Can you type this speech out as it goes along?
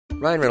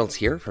Ryan Reynolds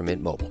here from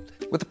Mint Mobile.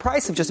 With the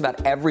price of just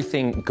about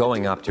everything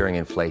going up during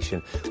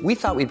inflation, we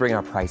thought we'd bring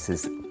our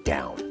prices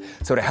down.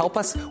 So to help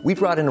us, we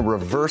brought in a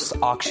reverse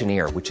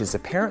auctioneer, which is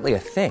apparently a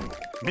thing.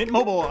 Mint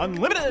Mobile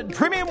Unlimited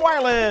Premium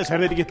Wireless. How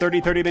to get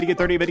 30, 30, bit to get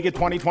 30, bit to get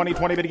 20, 20,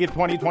 20, bit to get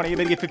 20, 20,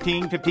 bit to get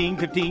 15, 15,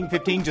 15,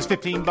 15, just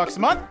 $15 a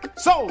month?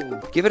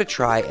 Sold! Give it a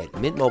try at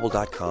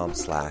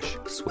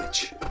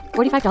mintmobile.com/switch.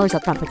 $45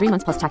 up front for 3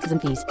 months plus taxes and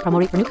fees. Promo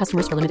rate for new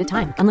customers for limited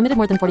time. Unlimited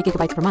more than 40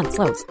 gigabytes per month.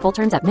 Slows full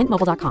terms at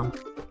mintmobile.com.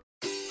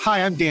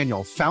 Hi, I'm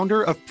Daniel,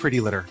 founder of Pretty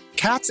Litter.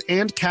 Cats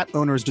and cat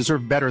owners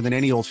deserve better than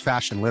any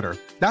old-fashioned litter.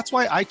 That's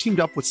why I teamed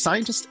up with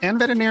scientists and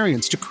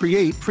veterinarians to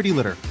create Pretty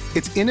Litter.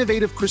 Its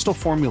innovative crystal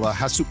formula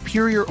has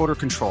superior odor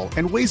control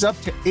and weighs up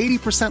to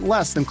 80%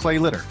 less than clay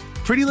litter.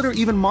 Pretty Litter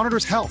even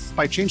monitors health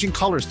by changing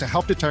colors to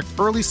help detect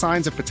early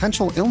signs of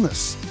potential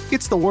illness.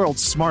 It's the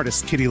world's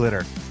smartest kitty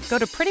litter. Go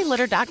to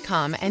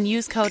prettylitter.com and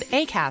use code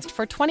ACAST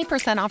for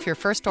 20% off your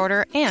first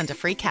order and a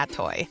free cat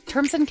toy.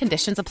 Terms and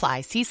conditions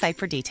apply. See site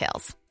for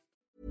details.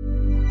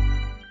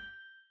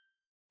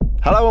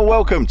 Hello and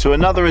welcome to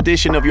another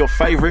edition of your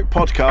favourite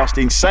podcast,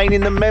 Insane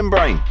in the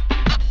Membrane.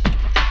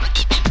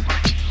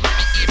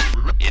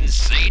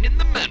 Insane in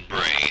the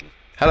Membrane.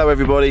 Hello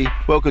everybody,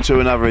 welcome to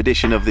another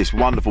edition of this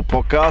wonderful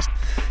podcast.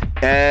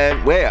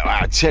 Where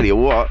I tell you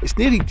what, it's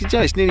nearly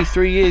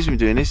 3 years we've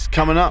been doing this.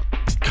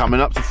 It's coming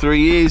up to 3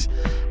 years.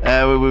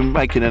 We're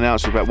making an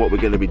announcement about what we're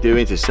going to be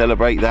doing to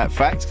celebrate that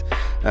fact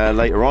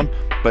later on.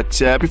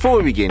 But before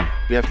we begin,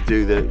 we have to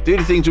do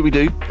the things that we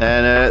do,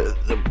 and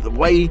the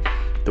way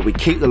that we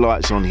keep the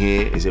lights on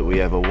here is that we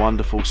have a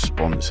wonderful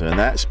sponsor, and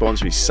that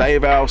sponsor is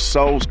Save Our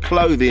Souls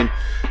Clothing.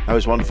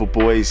 Those wonderful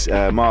boys,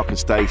 Mark and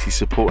Stacey,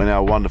 supporting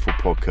our wonderful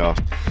podcast.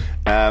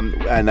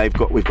 And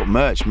we've got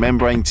merch,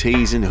 membrane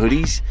tees and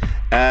hoodies.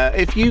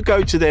 If you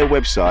go to their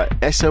website,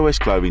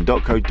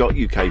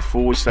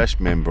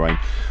 sosclothing.co.uk/membrane,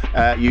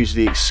 use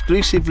the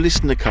exclusive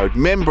listener code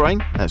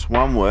membrane, that's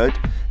one word,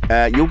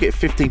 you'll get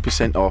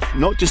 15% off,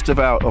 not just of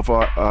our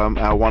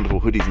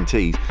wonderful hoodies and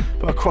tees,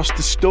 but across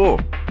the store.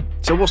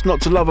 So what's not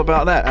to love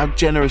about that? How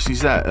generous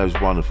is that, those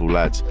wonderful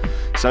lads?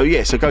 So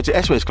go to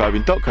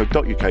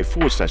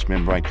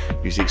sosclothing.co.uk/membrane,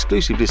 use the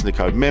exclusive listener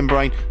code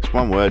membrane, it's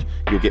one word,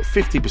 you'll get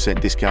 50%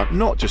 discount,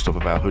 not just off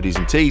of our hoodies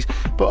and tees,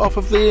 but off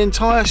of the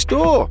entire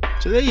store.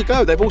 So there you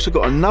go. They've also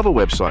got another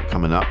website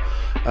coming up.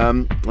 I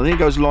think it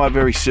goes live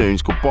very soon.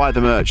 It's called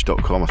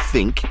buythemerch.com, I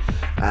think.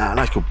 And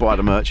that's called Buy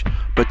the Merch.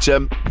 But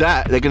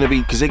they're going to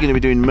be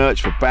doing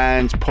merch for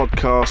bands,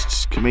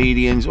 podcasts,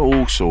 comedians,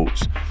 all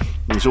sorts.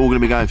 And it's all going to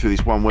be going through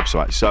this one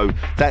website. So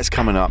that's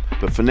coming up.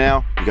 But for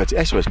now, you go to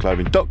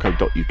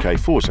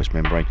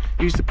sosclothing.co.uk/membrane,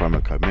 use the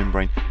promo code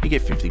membrane, you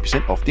get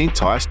 50% off the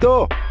entire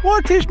store.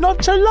 What is not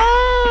to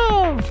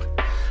love?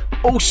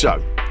 Also,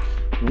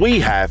 we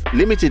have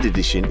limited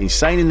edition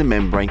Insane in the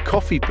Membrane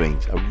coffee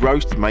beans, a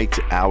roast made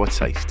to our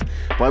taste,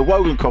 by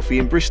Wogan Coffee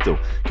in Bristol.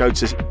 Go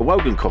to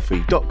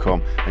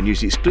wogancoffee.com and use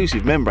the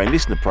exclusive Membrane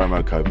listener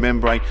promo code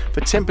membrane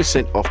for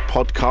 10% off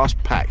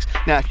podcast packs.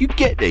 Now, if you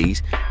get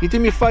these, you do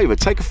me a favour,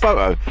 take a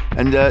photo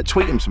and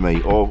tweet them to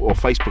me or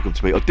Facebook them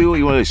to me, or do what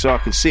you want to do so I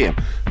can see them.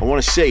 I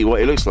want to see what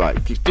it looks like.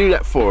 If you do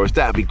that for us,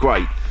 that'd be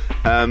great.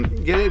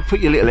 Put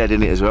your little head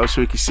in it as well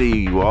so we can see who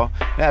you are.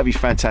 That'd be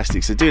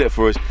fantastic. So do that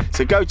for us.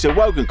 So go to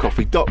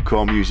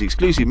wogancoffee.com, use the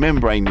exclusive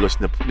membrane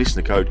listener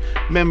code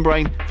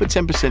membrane for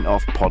 10%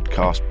 off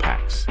podcast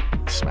packs.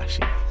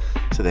 Smashing.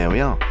 So there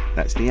we are.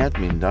 That's the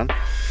admin done.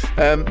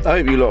 I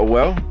hope you lot are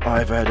well.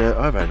 I've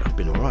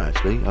been alright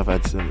actually. I've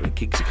had some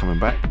gigs are coming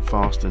back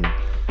fast and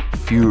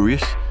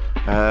furious.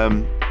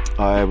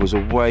 I was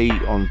away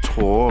on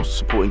tour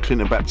supporting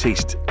Clinton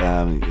Baptiste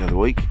the other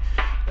week.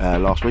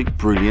 Last week,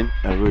 brilliant,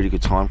 a really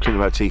good time.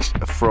 Clinton Baptiste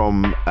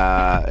from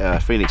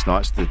Phoenix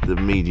Nights, the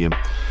medium.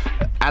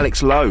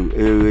 Alex Lowe,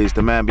 who is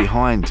the man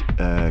behind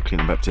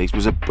Clinton Baptiste,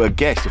 was a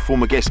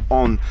former guest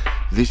on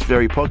this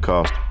very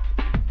podcast.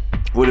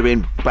 Would have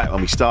been back when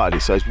we started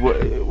it, so it's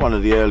one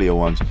of the earlier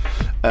ones.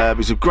 It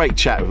was a great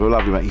chat with a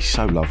lovely man. He's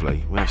so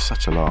lovely. We have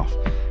such a laugh.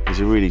 He's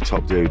a really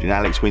top dude. And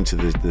Alex Winter,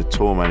 the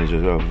tour manager,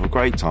 as well, a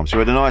great time. So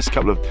we had a nice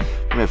couple of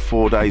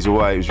 4 days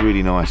away. It was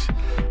really nice.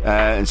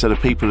 And so the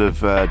people of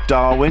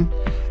Darwin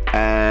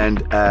and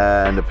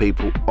the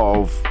people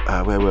of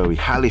where were we?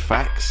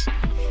 Halifax,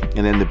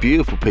 and then the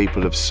beautiful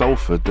people of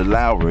Salford, the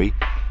Lowry.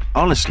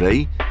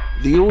 Honestly,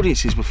 the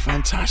audiences were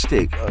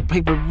fantastic.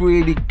 People are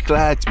really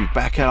glad to be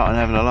back out and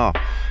having a laugh.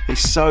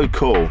 It's so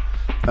cool.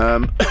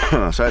 So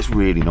that's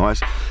really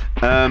nice.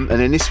 And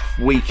then this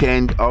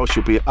weekend I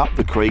shall be at Up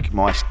the Creek,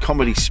 my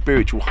comedy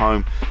spiritual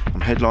home.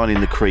 I'm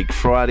headlining the Creek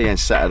Friday and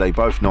Saturday,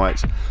 both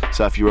nights.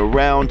 So if you're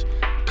around,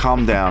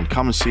 come down,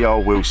 come and see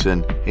old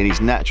Wilson in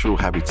his natural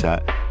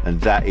habitat, and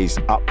that is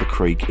Up the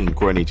Creek in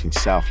Greenwich in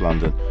South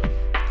London.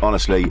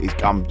 Honestly,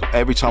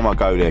 every time I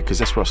go there, because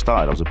that's where I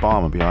started. I was a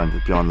barman behind the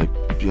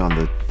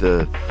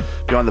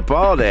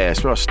bar there.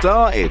 That's where I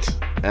started,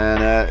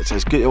 and so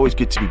it's good, always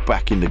good to be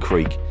back in the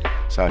Creek.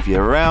 So if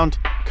you're around,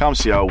 come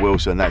see old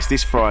Wilson. That's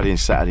this Friday and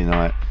Saturday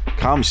night.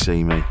 Come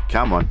see me.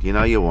 Come on, you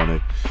know you want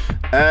to.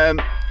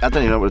 I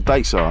don't even know what the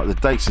dates are. The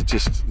dates are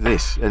just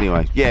this.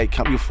 Anyway, yeah,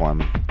 you'll find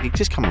me.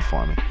 Just come and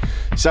find me.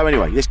 So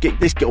anyway, let's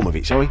get on with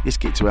it, shall we? Let's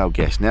get to our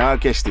guest. Now, our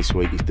guest this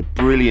week is the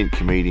brilliant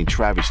comedian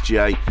Travis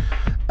J.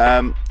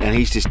 And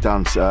he's just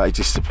done. He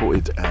just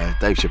supported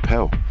Dave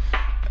Chappelle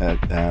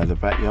at the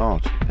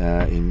Backyard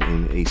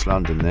in East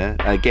London. There,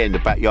 and again, the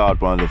Backyard,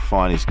 one of the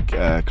finest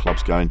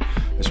clubs going.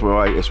 That's where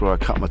I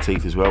cut my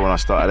teeth as well. When I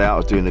started out, I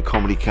was doing the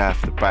Comedy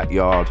Cafe, the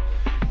Backyard.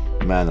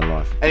 Man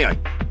alive. Anyway,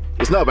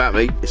 it's not about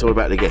me, it's all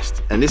about the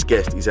guest. And this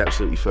guest is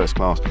absolutely first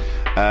class.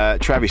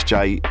 Travis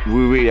J, we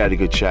really had a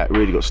good chat,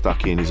 really got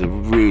stuck in. He's a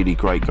really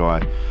great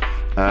guy.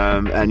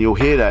 And you'll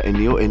hear that in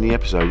the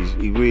episode.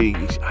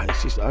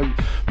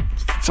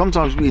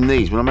 Sometimes in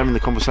these, when I'm having the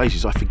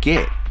conversations, I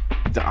forget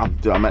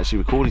that I'm actually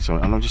recording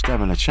something and I'm just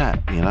having a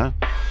chat, you know.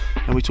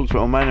 And we talked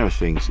about all manner of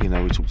things, you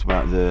know. We talked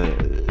about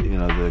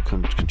the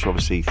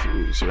controversy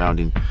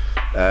surrounding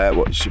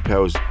what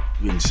Chappelle's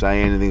been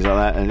saying and things like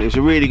that, and it was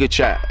a really good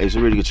chat. And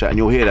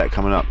you'll hear that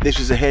coming up. This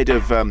was ahead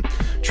of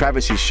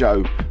Travis's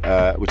show,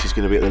 which is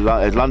going to be at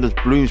London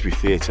Bloomsbury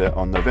Theatre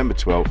on November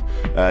 12th.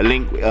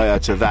 Link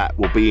to that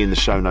will be in the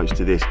show notes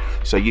to this,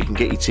 so you can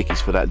get your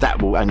tickets for that. I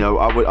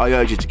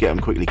urge you to get them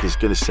quickly because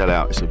it's going to sell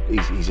out.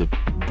 He's a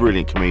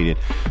brilliant comedian,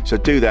 so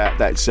do that.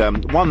 That's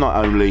one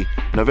night only,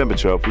 November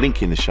 12th.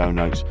 Link in the show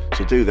notes,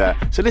 so do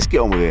that. So let's get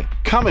on with it.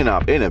 Coming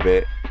up in a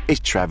bit is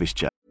Travis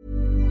J.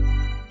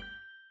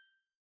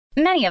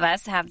 Many of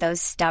us have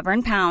those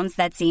stubborn pounds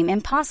that seem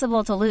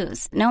impossible to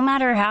lose, no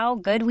matter how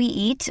good we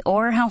eat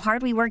or how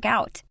hard we work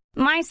out.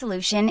 My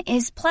solution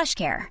is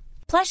PlushCare.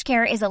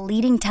 PlushCare is a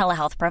leading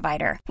telehealth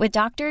provider with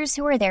doctors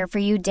who are there for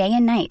you day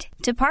and night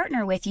to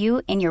partner with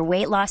you in your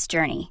weight loss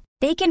journey.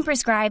 They can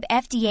prescribe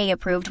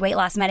FDA-approved weight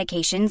loss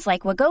medications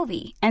like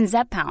Wegovy and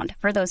Zepbound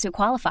for those who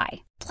qualify.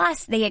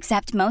 Plus, they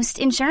accept most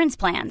insurance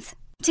plans.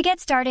 To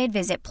get started,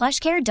 visit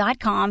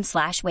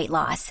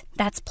plushcare.com/weightloss.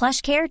 That's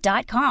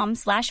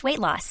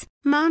plushcare.com/weightloss.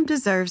 Mom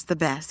deserves the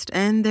best,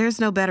 and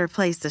there's no better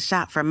place to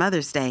shop for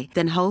Mother's Day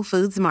than Whole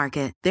Foods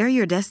Market. They're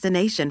your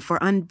destination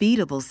for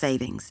unbeatable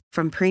savings,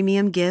 from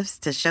premium gifts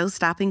to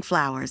show-stopping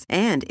flowers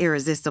and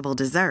irresistible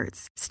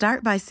desserts.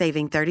 Start by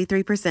saving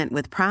 33%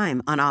 with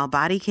Prime on all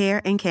body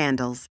care and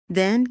candles.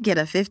 Then get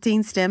a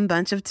 15-stem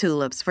bunch of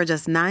tulips for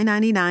just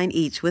 $9.99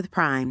 each with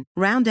Prime.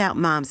 Round out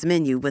Mom's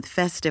menu with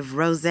festive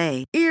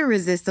rosé,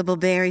 irresistible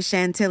berry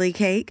chantilly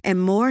cake,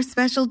 and more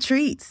special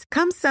treats.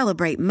 Come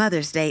celebrate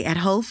Mother's Day at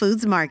Whole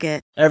Foods Market.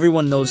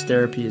 Everyone knows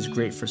therapy is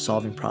great for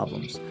solving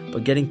problems,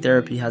 but getting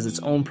therapy has its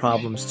own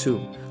problems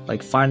too,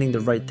 like finding the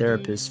right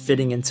therapist,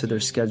 fitting into their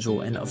schedule,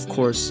 and of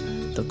course,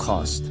 the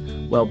cost.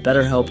 Well,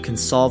 BetterHelp can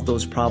solve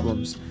those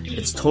problems.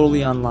 It's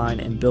totally online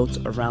and built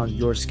around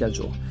your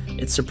schedule.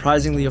 It's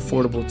surprisingly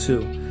affordable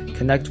too.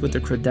 Connect with a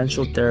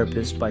credentialed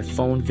therapist by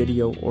phone,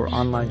 video, or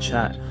online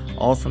chat,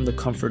 all from the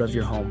comfort of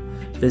your home.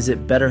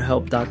 Visit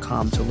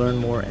BetterHelp.com to learn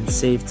more and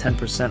save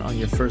 10% on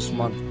your first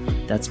month.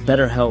 That's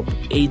BetterHelp,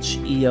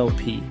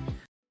 H-E-L-P.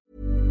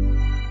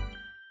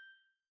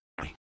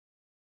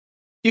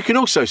 You can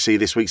also see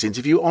this week's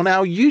interview on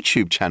our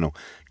YouTube channel.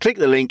 Click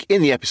the link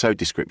in the episode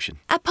description.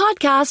 A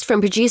podcast from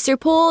producer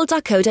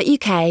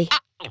Paul.co.uk.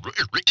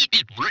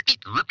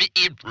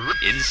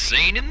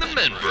 Insane in the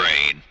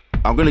Membrane.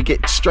 I'm going to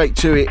get straight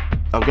to it.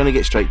 I was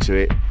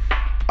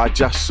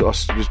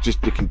just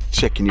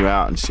checking you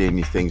out and seeing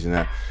your things and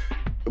that.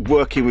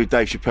 Working with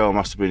Dave Chappelle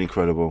must have been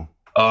incredible.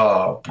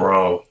 Oh,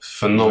 bro.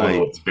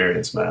 Phenomenal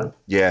experience, man.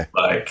 Yeah.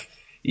 Like,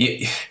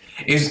 it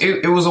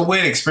was a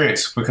weird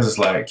experience because it's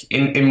like,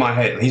 in my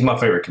head, he's my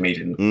favorite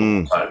comedian of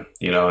all time,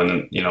 you know,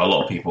 and, you know, a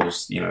lot of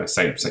people's, you know,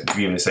 same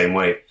view him the same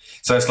way.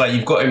 So it's like,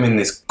 you've got him in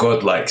this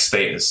godlike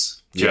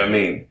status. Do you know what I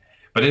mean?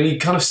 But then you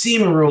kind of see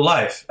him in real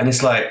life and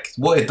it's like,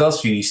 what it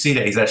does for you, you see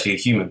that he's actually a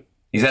human.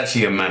 He's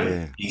actually a man.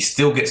 Yeah. He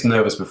still gets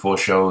nervous before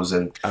shows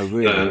and,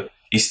 you know,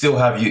 he still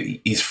have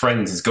his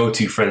friends, his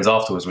go-to friends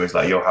afterwards where it's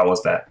like, yo, how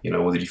was that? You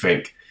know, what did you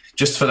think?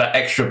 Just for that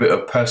extra bit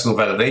of personal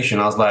validation,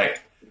 I was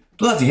like,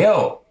 bloody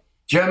hell.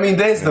 Do you know what I mean?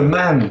 There's the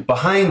man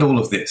behind all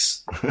of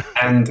this.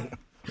 And,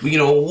 you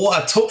know,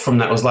 what I took from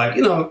that was like,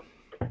 you know,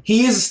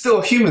 he is still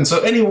a human.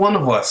 So any one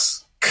of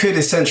us could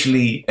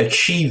essentially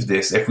achieve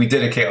this if we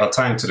dedicate our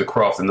time to the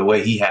craft in the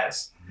way he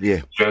has. Yeah.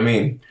 Do you know what I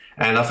mean?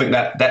 And I think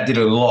that did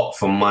a lot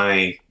for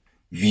my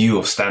view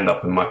of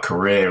stand-up and my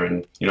career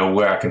and, you know,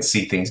 where I can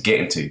see things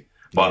getting to.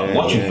 But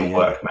watching him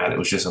work, man, it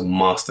was just a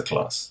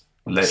masterclass.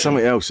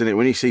 Something else, isn't it?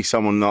 When you see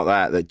someone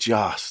like that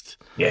just...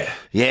 Yeah.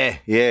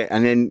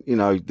 And then, you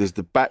know, there's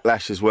the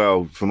backlash as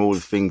well from all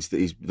the things that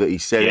he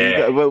said.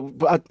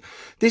 Yeah.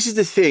 This is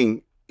the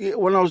thing.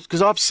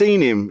 Because I've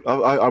seen him.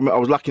 I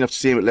was lucky enough to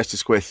see him at Leicester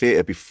Square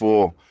Theatre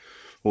before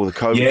all the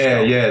COVID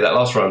stuff. Yeah, that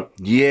last run.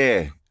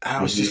 Yeah.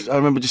 And I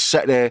remember just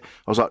sat there.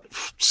 I was like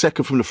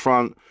second from the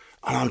front.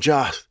 And I'm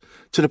just...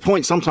 To the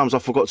point, sometimes I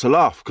forgot to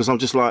laugh because I'm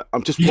just like,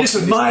 you just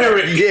admire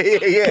it.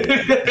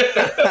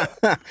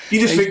 Yeah.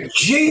 You just think,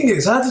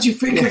 genius. How did you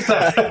think of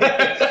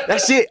that?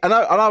 That's it. And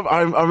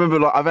I remember,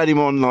 like, I've had him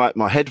on like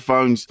my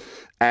headphones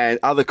and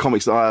other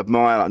comics that I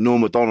admire, like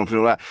Norm Macdonald and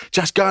all that,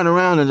 just going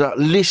around and like,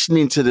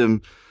 listening to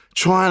them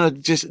trying to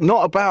just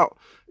not about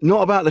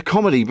the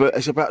comedy, but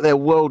it's about their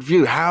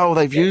worldview, how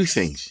they view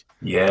things.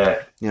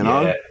 Yeah, you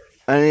know. Yeah.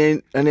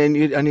 And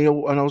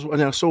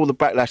I saw the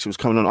backlash that was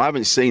coming on. I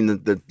haven't seen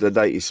the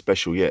latest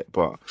special yet,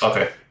 but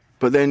okay.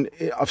 But then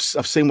I've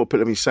seen what people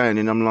have been saying,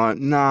 and I'm like,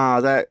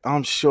 nah,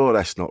 I'm sure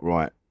that's not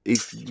right.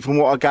 From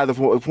what I gather,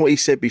 from what he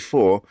said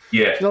before,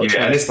 it's not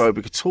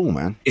transphobic at all,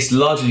 man. It's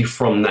largely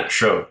from that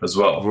show as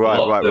well.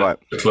 Right.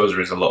 The closer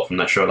is a lot from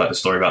that show, like the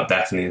story about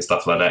Daphne and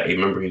stuff like that. You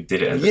remember who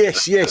did it?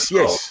 Yes.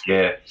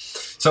 Yeah.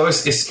 So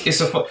it's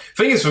a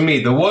thing is for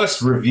me, the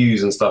worst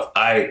reviews and stuff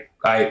I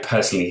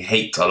personally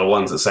hate are the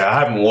ones that say I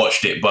haven't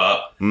watched it,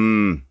 but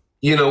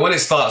you know, when it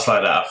starts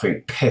like that, I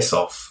think piss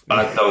off.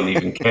 I don't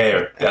even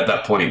care at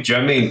that point. Do you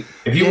know what I mean?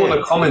 If you want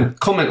to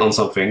comment on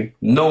something,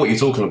 know what you're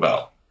talking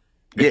about.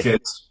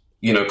 Because,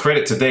 you know,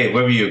 credit to Dave,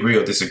 whether you agree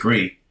or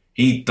disagree,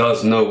 he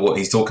does know what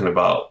he's talking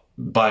about,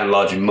 by and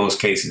large, in most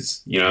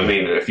cases. You know what I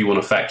mean? If you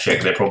want to fact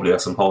check, there probably are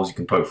some holes you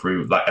can poke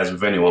through, like as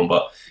with anyone,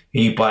 but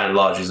he, by and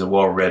large, is a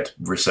well-read,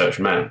 researched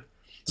man.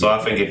 So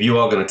I think if you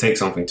are going to take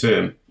something to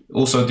him,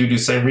 also do the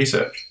same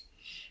research.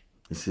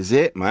 This is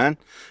it, man.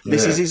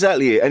 This is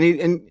exactly it. And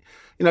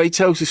you know, he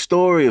tells the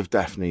story of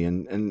Daphne,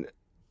 and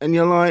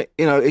you're like,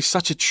 you know, it's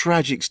such a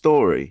tragic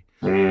story.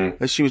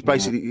 She was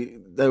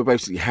they were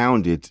basically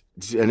hounded,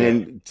 and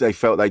then they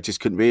felt they just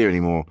couldn't be here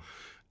anymore.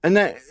 And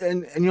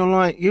you're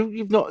like,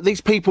 you've not,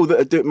 these people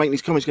that are making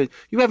these comments,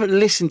 you haven't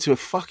listened to a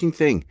fucking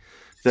thing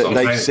that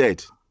they've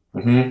said.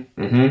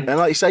 And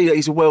like you say,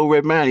 he's a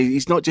well-read man.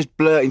 He's not just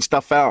blurting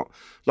stuff out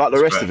like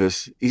the rest of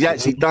us. He's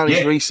actually done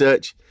his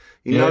research.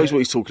 He knows what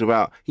he's talking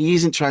about. He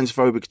isn't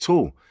transphobic at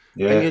all.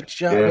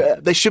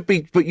 They should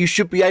be, but you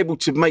should be able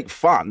to make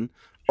fun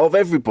of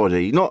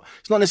everybody.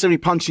 It's not necessarily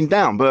punching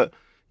down, but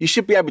you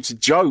should be able to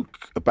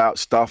joke about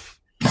stuff.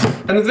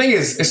 And the thing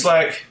is, it's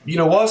like, you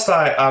know, whilst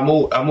I'm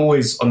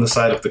always on the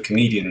side of the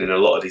comedian in a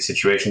lot of these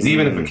situations,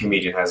 even if a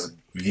comedian has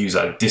views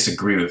I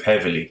disagree with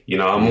heavily, you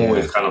know, I'm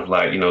always kind of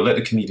like, you know, let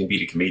the comedian be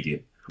the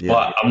comedian.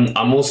 But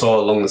I'm also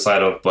along the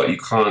side of, but you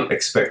can't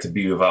expect to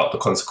be without the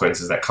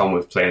consequences that come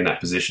with playing that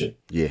position.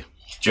 Yeah.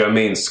 Do you know what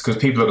I mean? Because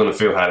people are going to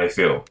feel how they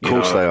feel. Of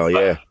course they are,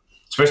 like,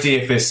 especially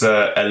if it's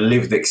a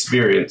lived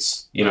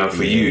experience, you know,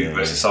 for you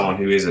versus someone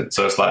who isn't.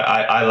 So it's like,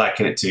 I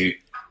liken it to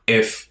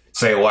if,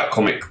 say, a white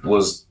comic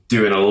was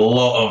doing a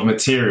lot of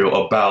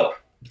material about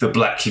the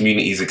black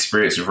community's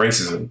experience with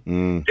racism.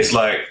 It's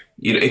like,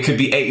 you know, it could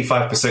be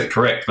 85%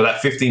 correct, but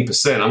that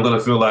 15%, I'm going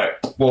to feel like,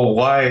 well,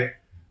 why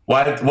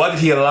did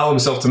he allow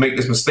himself to make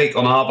this mistake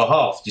on our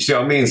behalf? Do you see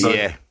what I mean? So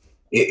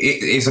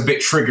it's a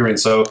bit triggering.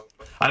 So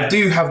I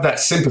do have that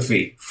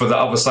sympathy for the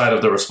other side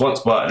of the response,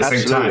 but at the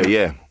same time,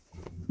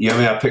 you know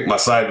what I mean? I pick my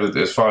side with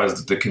as far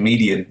as the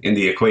comedian in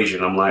the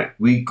equation. I'm like,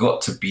 we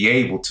got to be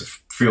able to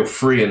feel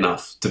free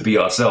enough to be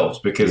ourselves,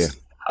 because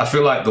I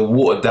feel like the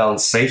watered down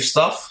safe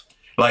stuff,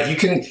 like you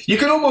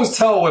can almost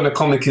tell when a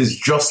comic is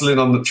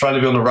jostling trying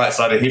to be on the right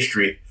side of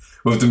history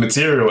with the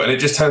material, and it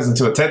just turns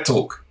into a TED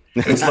talk.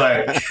 It's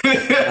like,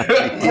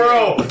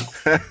 bro,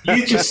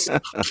 you just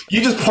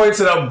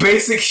pointed out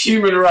basic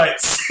human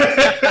rights.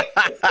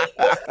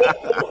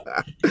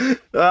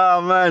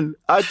 Oh man,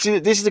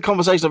 this is a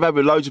conversation I've had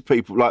with loads of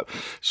people, like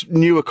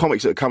newer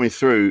comics that are coming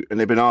through, and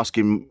they've been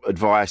asking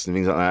advice and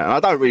things like that. And I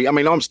don't really, I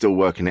mean, I'm still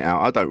working it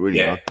out. I don't really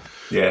know.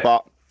 Yeah.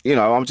 But you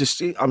know, I'm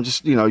just, you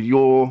know,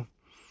 you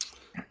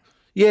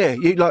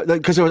like,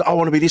 because I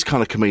want to be this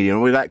kind of comedian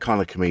or that kind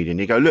of comedian.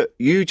 You go, look,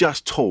 you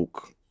just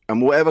talk,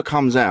 and whatever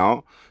comes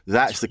out,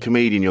 that's the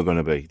comedian you're going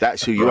to be.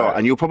 That's who you are,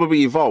 and you'll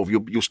probably evolve.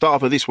 You'll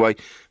start off this way, and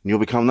you'll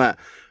become that.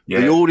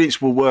 The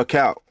audience will work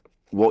out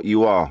what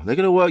you are. They're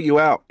going to work you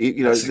out.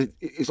 You know,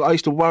 I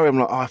used to worry. I'm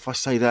like, oh, if I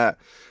say that,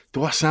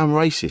 do I sound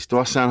racist? Do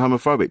I sound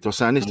homophobic? Do I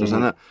sound this? Do I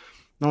sound that?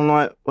 And I'm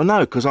like, well,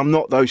 no, because I'm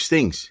not those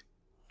things.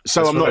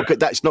 So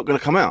that's not going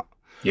to come out.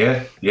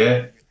 Yeah.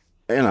 You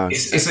know,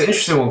 it's an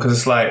interesting one, because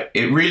it's like,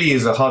 it really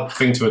is a hard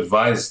thing to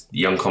advise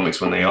young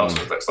comics when they ask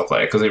for stuff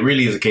like that, because it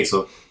really is a case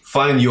of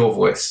find your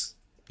voice.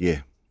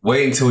 Yeah.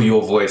 Wait until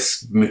your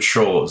voice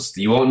matures.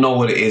 You won't know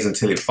what it is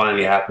until it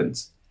finally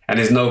happens, and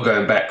there's no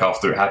going back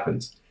after it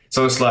happens.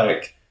 So it's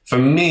like, for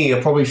me, I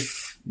probably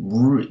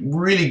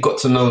really got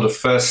to know the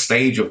first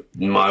stage of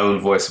my own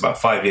voice about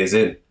 5 years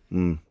in.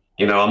 You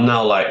know, I'm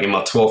now like in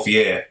my 12th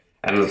year.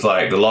 And it's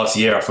like the last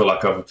year, I feel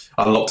like I've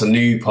unlocked a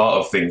new part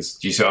of things.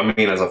 Do you see what I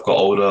mean? As I've got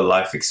older,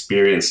 life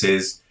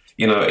experiences,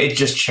 you know, it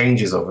just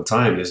changes over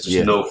time. There's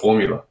just no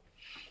formula.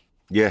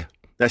 Yeah,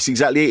 that's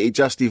exactly it. It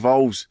just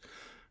evolves.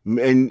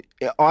 And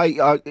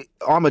I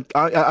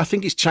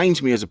think it's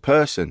changed me as a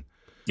person.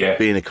 Yeah,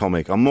 being a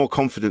comic, I'm more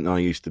confident than I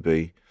used to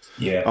be.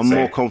 Yeah, I'm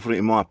more confident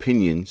in my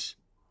opinions.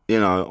 You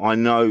know, I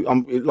know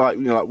I'm like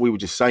we were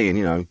just saying.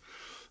 You know,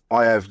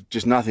 I have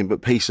just nothing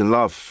but peace and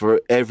love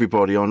for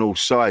everybody on all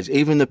sides,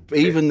 even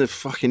the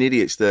fucking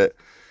idiots that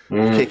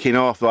are kicking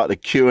off, like the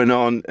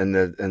QAnon and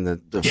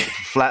the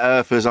flat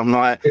earthers. I'm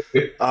like,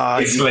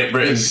 it's late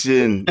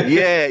listen,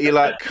 you're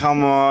like,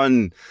 come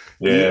on,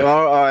 all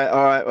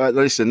right.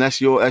 Listen, that's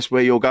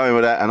where you're going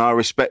with that, and I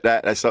respect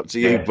that. That's up to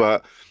you,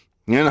 but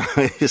You know,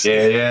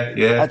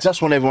 yeah. I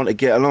just want everyone to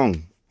get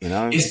along. You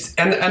know,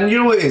 and you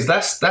know what it is?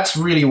 That's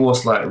really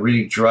what's like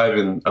really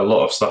driving a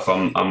lot of stuff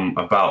I'm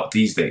about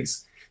these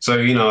days. So,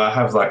 you know, I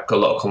have like a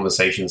lot of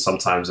conversations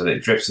sometimes and it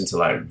drifts into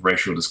like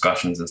racial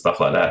discussions and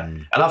stuff like that.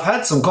 And I've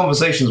had some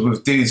conversations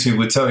with dudes who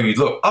would tell you,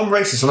 look, I'm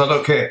racist and I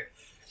don't care.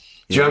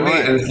 Do you know what I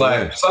mean? And it's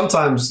like,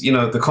 sometimes, you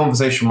know, the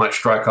conversation might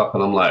strike up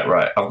and I'm like,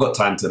 right, I've got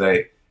time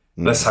today.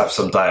 Let's have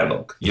some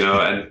dialogue, you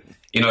know? And,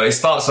 you know, it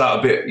starts out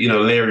a bit, you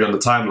know, leery on the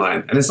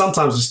timeline. And then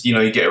sometimes just, you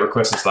know, you get a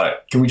request that's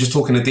like, can we just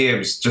talk in the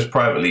DMs just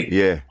privately?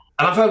 Yeah.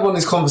 And I've had one of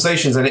these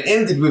conversations and it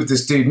ended with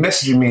this dude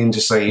messaging me and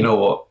just saying, you know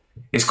what?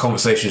 His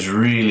conversations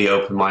really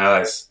opened my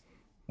eyes.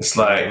 It's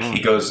like he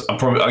goes, I'm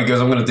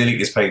going to delete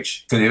this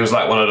page because it was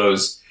like one of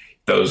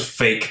those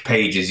fake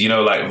pages, you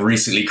know, like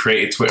recently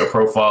created Twitter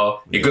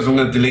profile. He goes, I'm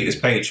going to delete this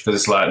page because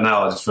it's like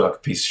now I just feel like a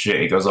piece of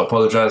shit. He goes, I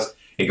apologize.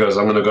 He goes,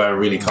 I'm going to go and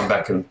really come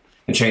back and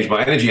change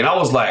my energy. And I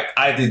was like,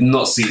 I did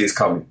not see this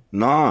coming.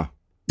 Nah.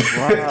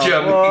 Wow. Do you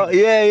know what I mean?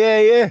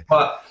 Yeah.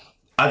 But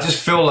I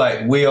just feel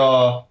like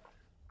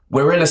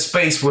we're in a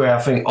space where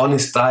I think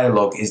honest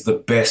dialogue is the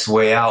best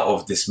way out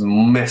of this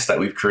mess that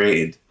we've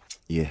created.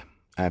 Yeah,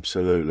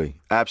 absolutely.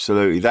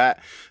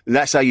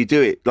 That's how you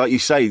do it. Like you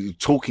say,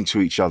 talking to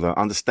each other,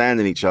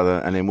 understanding each other,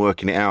 and then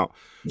working it out.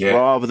 Yeah.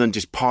 Rather than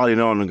just piling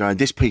on and going,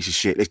 this piece of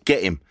shit, let's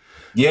get him.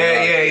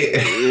 Yeah.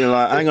 You're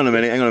like, hang on a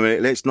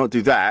minute, let's not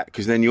do that,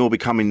 because then you're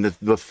becoming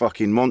the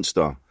fucking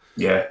monster.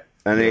 Yeah.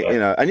 And you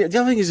know, and the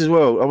other thing is as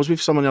well, I was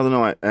with someone the other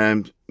night,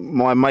 and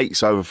my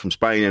mate's over from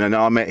Spain, and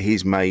I met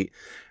his mate.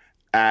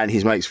 And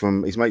his mate's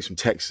from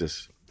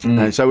Texas,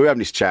 and so we were having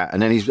this chat,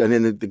 and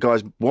then the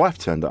guy's wife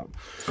turned up,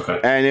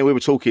 and then we were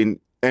talking,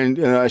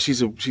 and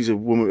she's a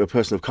woman, a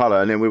person of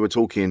colour, and then we were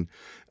talking,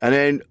 and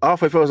then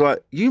halfway through I was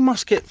like, you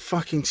must get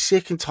fucking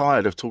sick and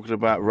tired of talking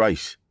about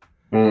race,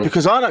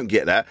 because I don't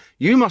get that.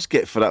 You must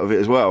get fed up with it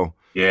as well.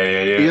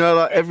 Yeah. You know,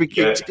 like every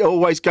kid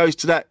always goes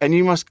to that, and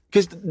you must,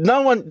 because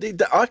no one.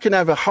 I can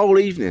have a whole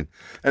evening,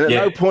 and at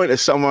no point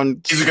has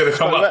someone. Is it going to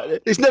come up?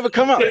 It's never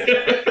come up.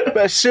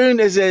 But as soon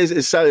as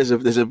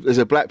there's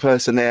a black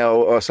person there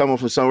or someone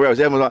from somewhere else,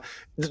 everyone's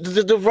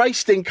like the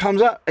race thing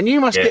comes up, and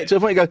you must get to a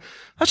point. You go,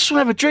 I just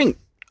want to have a drink.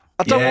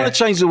 I don't want to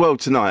change the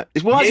world tonight. I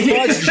don't want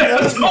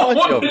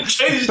to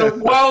change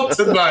the world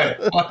tonight.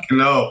 Fucking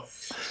no.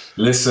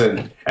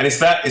 Listen, and it's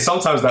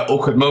sometimes that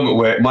awkward moment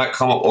where it might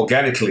come up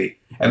organically.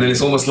 And then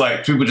it's almost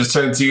like people just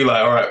turn to you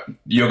like, all right,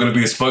 you're going to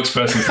be the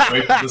spokesperson for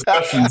racial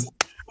discussions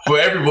for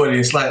everybody.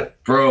 It's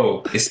like,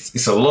 bro,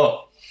 it's a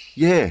lot.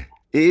 Yeah,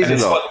 it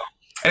is a lot.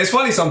 And it's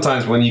funny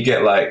sometimes when you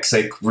get like,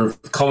 say,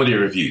 comedy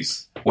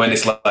reviews, when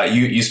it's like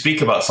you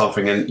speak about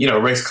something and, you know,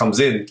 race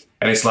comes in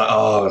and it's like,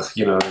 oh,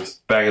 you know,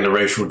 banging the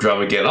racial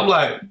drum again. I'm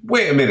like,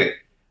 wait a minute.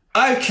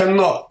 I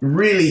cannot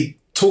really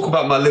talk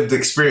about my lived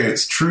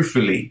experience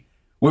truthfully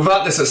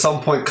without this at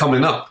some point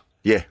coming up.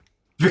 Yeah.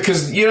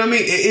 Because, you know what I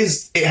mean?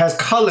 It has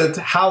coloured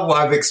how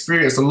I've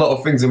experienced a lot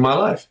of things in my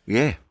life.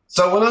 Yeah.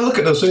 So when I look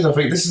at those things, I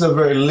think this is a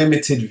very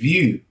limited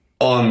view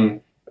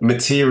on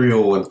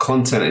material and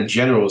content in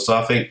general. So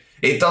I think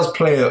it does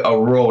play a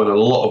role in a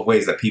lot of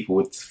ways that people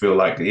would feel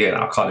like,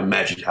 I can't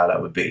imagine how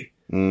that would be.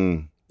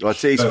 I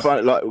see. It's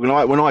funny. Like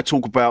when I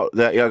talk about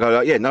that, I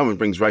go like, no one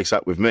brings race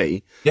up with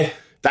me. Yeah.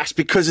 That's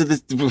because of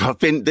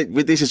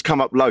this has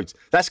come up loads.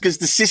 That's because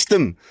the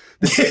system's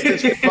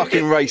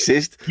fucking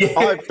racist. Yeah.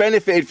 I've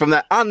benefited from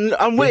that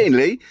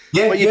unwittingly.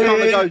 Yeah, but you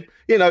kind of go,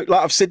 you know,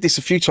 like I've said this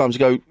a few times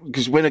ago,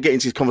 because when I get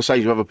into this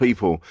conversation with other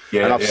people,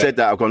 and I've said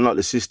that, I've gone, like,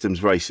 the system's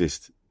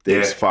racist.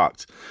 It's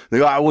fucked. They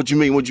go, oh, what do you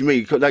mean? What do you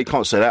mean? They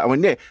can't say that. I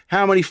went,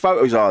 how many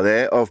photos are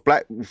there of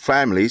black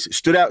families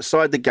stood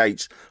outside the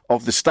gates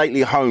of the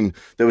stately home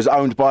that was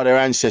owned by their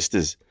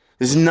ancestors?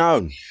 There's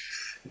none.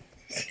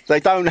 They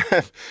don't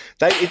have.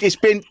 It's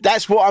been.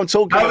 That's what I'm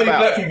talking about. How many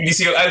black people do you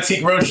see on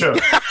Antique Roadshow?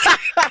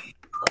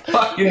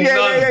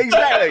 Yeah,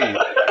 exactly.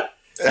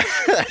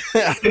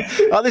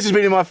 Oh, this has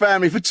been in my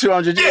family for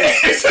 200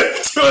 years.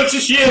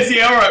 200 years,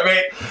 yeah, all right,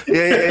 mate.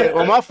 Yeah.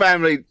 Well, my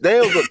family, they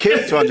all got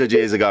killed 200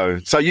 years ago.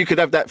 So you could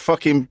have that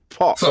fucking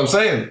pot. That's what I'm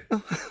saying.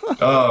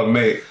 Oh,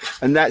 mate.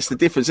 And that's the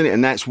difference, isn't it?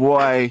 And that's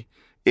why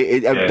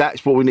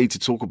that's what we need to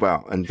talk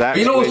about. And that's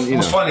you know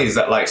what's funny is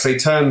that, like, say,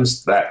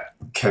 terms that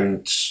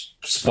can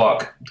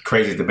spark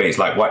crazy debates,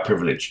 like white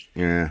privilege.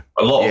 Yeah.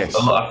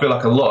 I feel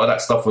like a lot of that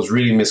stuff was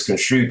really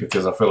misconstrued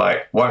because I feel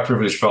like white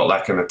privilege felt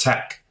like an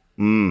attack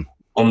on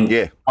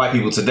white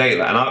people today.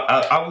 And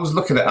I was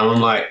looking at it and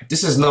I'm like,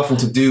 this has nothing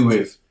to do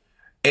with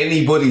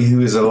anybody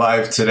who is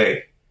alive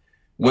today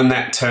when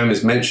that term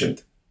is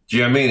mentioned. Do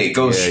you know what I mean? It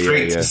goes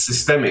straight to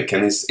systemic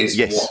and it's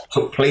what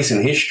took place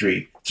in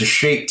history to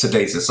shape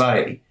today's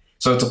society.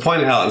 So to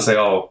point it out and say,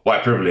 oh,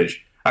 white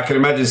privilege, I can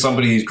imagine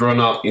somebody who's grown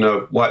up, you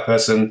know, white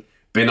person,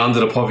 been under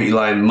the poverty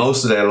line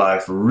most of their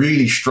life,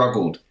 really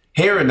struggled.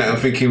 Hearing that and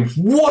thinking,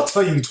 what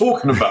are you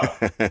talking about?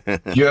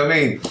 You know what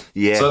I mean?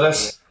 Yeah. So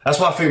that's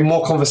why I think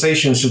more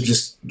conversations should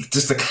just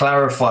to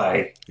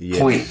clarify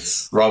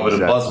points rather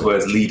than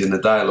buzzwords leading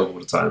the dialogue all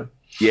the time.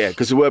 Yeah,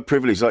 because the word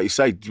privilege, like you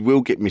say,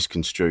 will get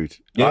misconstrued.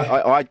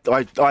 Yeah.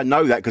 I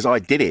know that because I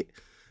did it.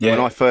 when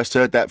I first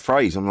heard that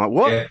phrase. I'm like,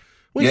 what? Yeah.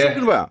 What are you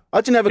talking about?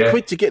 I didn't have a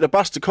quid to get the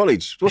bus to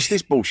college. What's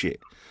this bullshit?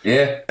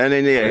 Yeah. And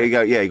then you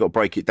got to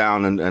break it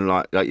down and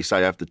like you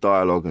say, have the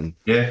dialogue and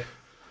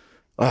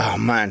oh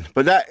man.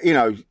 But that, you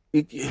know,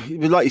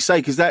 like you say,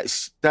 because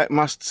that's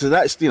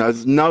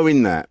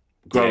knowing that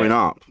growing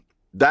up,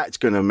 that's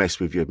going to mess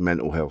with your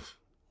mental health.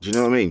 Do you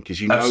know what I mean? Because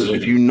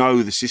you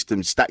know the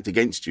system's stacked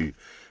against you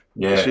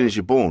as soon as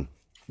you're born.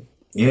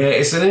 Yeah,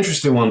 it's an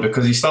interesting one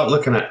because you start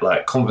looking at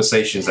like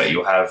conversations that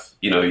you'll have,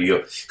 you know,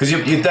 because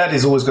your dad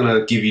is always going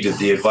to give you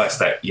the advice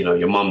that, you know,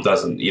 your mum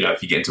doesn't. You know,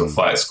 if you get into a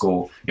fight at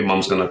school, your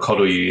mum's going to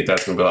coddle you. Your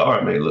dad's going to be like, all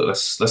right, mate, look,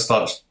 let's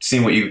start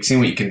seeing what you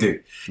can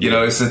do. You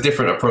know, it's a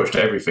different approach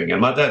to everything.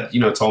 And my dad, you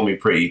know, told me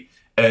pretty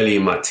early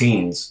in my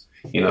teens,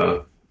 you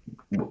know,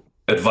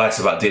 advice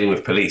about dealing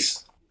with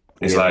police.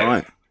 It's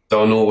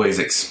don't always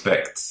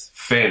expect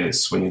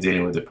fairness when you're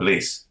dealing with the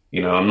police.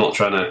 You know, I'm not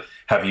trying to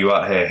have you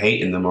out here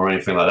hating them or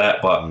anything like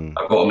that, but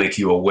I've got to make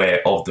you aware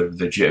of the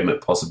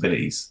legitimate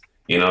possibilities,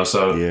 you know?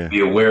 So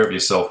be aware of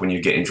yourself when you're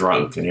getting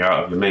drunk and you're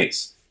out with your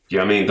mates. Do you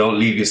know what I mean? Don't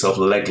leave yourself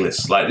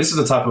legless. Like, this is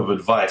the type of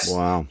advice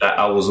that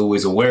I was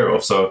always aware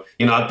of. So,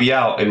 you know, I'd be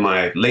out in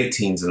my late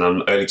teens and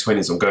I'm early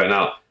 20s, I'm going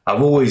out.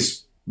 I've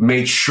always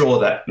made sure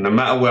that no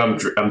matter where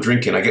I'm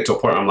drinking, I get to a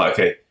point where I'm like,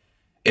 okay,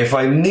 if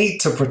I need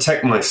to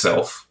protect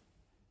myself,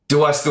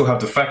 do I still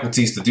have the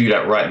faculties to do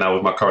that right now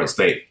with my current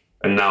state?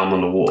 And now I'm on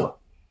the water.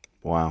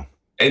 Wow.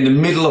 In the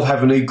middle of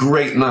having a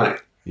great night.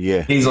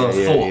 Yeah. These are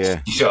thoughts.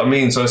 Yeah. You see what I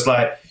mean? So it's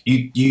like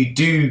you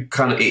do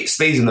kind of, it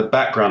stays in the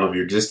background of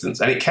your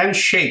existence. And it can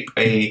shape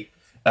a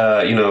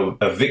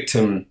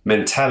victim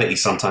mentality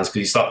sometimes because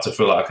you start to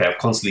feel like, okay, I've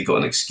constantly got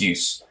an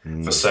excuse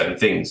for certain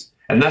things.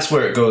 And that's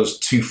where it goes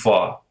too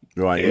far,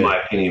 in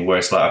my opinion, where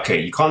it's like,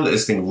 okay, you can't let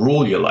this thing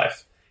rule your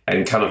life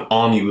and kind of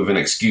arm you with an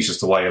excuse as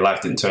to why your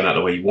life didn't turn out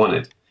the way you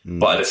wanted.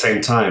 But at the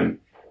same time,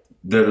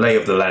 the lay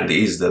of the land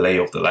is the lay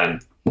of the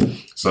land.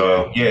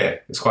 So, yeah,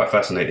 it's quite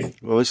fascinating.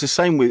 Well, it's the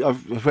same with,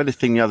 I've read a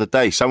thing the other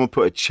day. Someone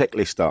put a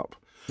checklist up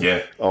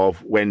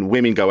of when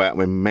women go out and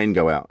when men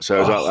go out.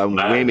 So it was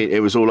women, it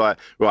was all like,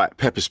 right,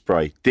 pepper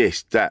spray,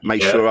 this, that,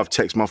 make sure I've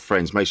texted my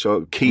friends, make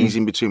sure keys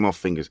in between my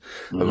fingers.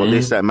 I've got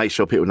this, that, make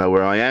sure people know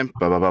where I am,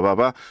 blah, blah, blah, blah,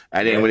 blah.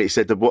 And then when it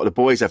said what the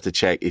boys have to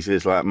check, it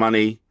says like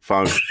money,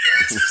 phone,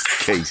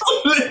 keys.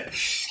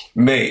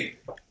 Mate.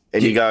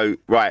 And you go,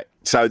 right,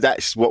 so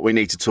that's what we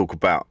need to talk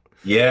about.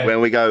 Yeah. When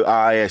we go,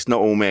 it's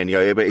not all men,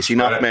 but it's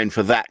enough men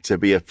for that to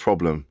be a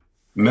problem.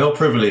 Male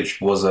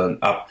privilege was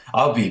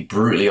I'll be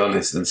brutally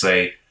honest and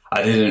say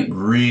I didn't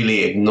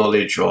really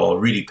acknowledge or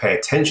really pay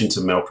attention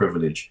to male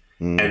privilege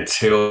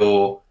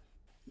until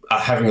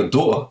having a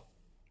daughter.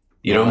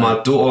 You know,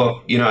 my daughter,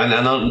 you know,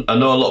 and I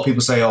know a lot of people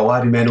say, oh,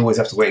 why do men always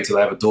have to wait until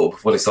they have a daughter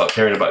before they start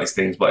caring about these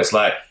things? But it's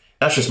like,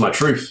 that's just my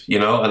truth, you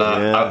know? And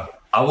I've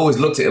always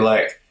looked at it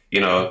like, you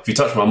know, if you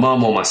touch my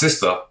mum or my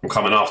sister, I'm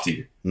coming after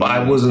you. But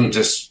I wasn't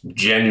just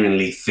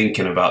genuinely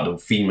thinking about the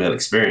female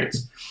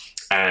experience.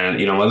 And,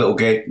 you know, my little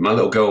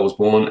girl was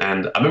born,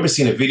 and I remember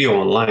seeing a video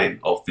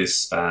online of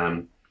this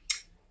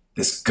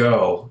this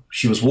girl.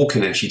 She was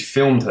walking and she'd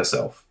filmed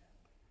herself.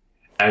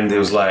 And it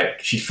was like,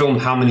 she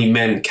filmed how many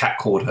men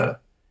catcalled her,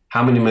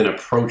 how many men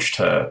approached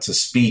her to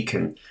speak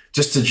and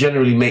just to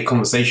generally make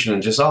conversation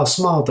and just, oh,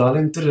 smile,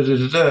 darling,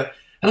 da-da-da-da-da.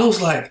 And I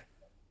was like,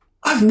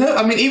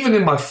 even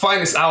in my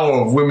finest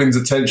hour of women's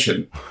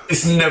attention,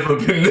 it's never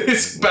been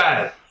this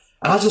bad.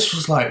 And I just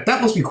was like,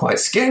 that must be quite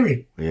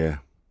scary. Yeah.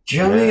 Do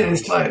you know what I mean?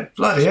 It's like,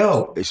 bloody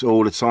hell. It's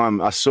all the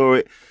time. I saw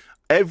it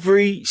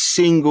every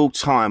single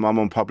time I'm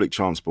on public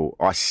transport.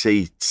 I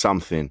see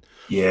something.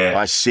 Yeah.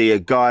 I see a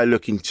guy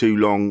looking too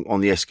long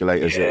on the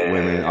escalators at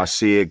women. I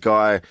see a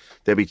guy,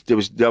 there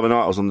was the other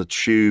night I was on the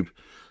tube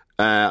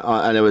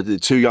and there were the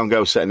two young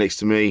girls sitting next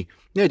to me.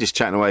 Yeah, just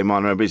chatting away,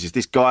 minding their own business.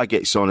 This guy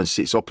gets on and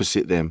sits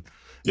opposite them.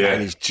 Yeah.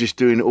 And he's just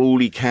doing all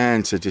he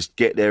can to just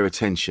get their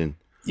attention.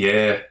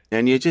 Yeah.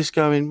 And you're just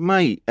going,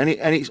 mate, and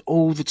it's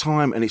all the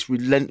time and it's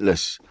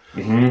relentless.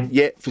 Mm-hmm.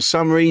 Yet for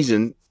some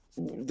reason,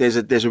 there's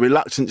a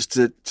reluctance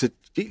to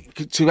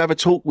have a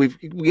talk with.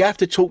 We have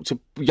to talk to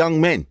young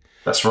men.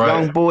 That's right.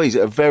 Young boys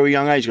at a very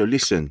young age. Go,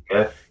 listen.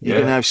 You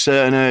can have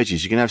certain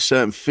urges. You can have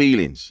certain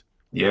feelings.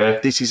 Yeah.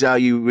 This is how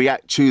you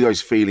react to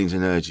those feelings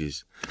and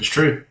urges. It's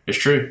true. It's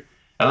true.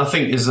 And I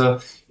think it's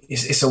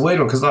a weird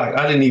one because like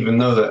I didn't even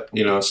know that,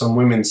 you know, some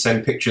women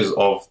send pictures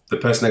of the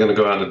person they're going to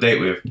go on a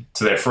date with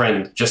to their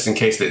friend just in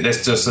case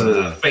that's just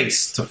a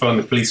face to phone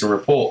the police and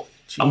report.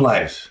 Jesus. I'm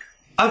like,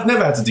 I've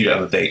never had to do that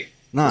on a date.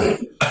 No,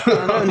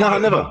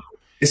 never.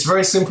 It's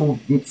very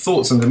simple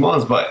thoughts and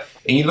demands, but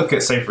and you look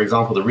at, say, for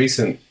example, the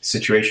recent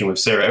situation with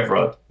Sarah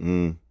Everard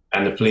and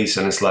the police,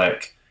 and it's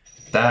like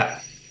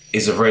that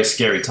is a very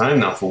scary time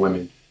now for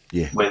women.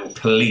 Yeah, when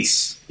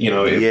police, you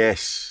know,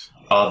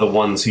 are the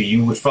ones who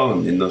you would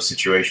phone in those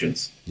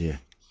situations. Yeah.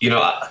 You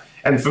know,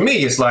 and for me,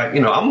 it's like, you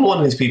know, I'm one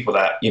of these people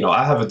that, you know,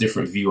 I have a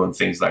different view on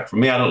things. Like, for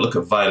me, I don't look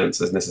at violence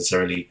as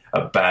necessarily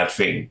a bad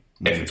thing.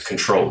 if it's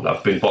controlled.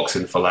 I've been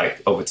boxing for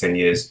like over 10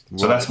 years.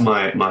 So that's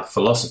my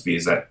philosophy,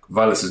 is that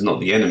violence is not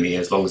the enemy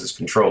as long as it's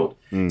controlled.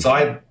 So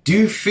I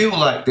do feel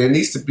like there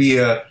needs to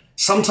be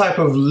some type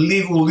of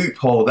legal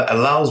loophole that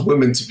allows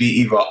women to be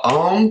either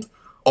armed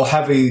or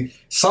have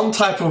some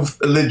type of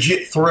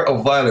legit threat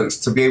of violence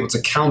to be able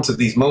to counter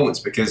these moments.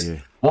 Because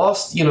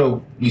whilst,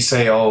 you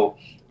say, not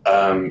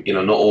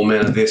all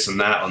men are this and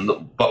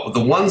that, but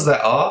the ones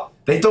that are,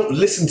 they don't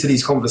listen to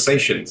these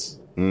conversations.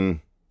 Do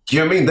you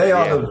know what I mean?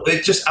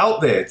 They're just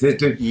out there.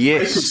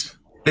 Yes. Rapists.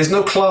 There's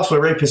no class where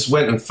rapists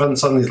went and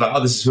suddenly it's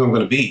like, this is who I'm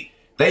going to be.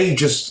 They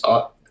just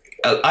are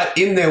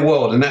in their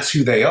world, and that's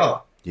who they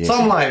are. Yes. So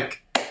I'm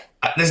like,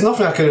 there's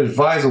nothing I can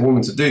advise a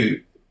woman to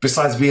do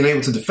besides being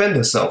able to defend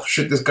herself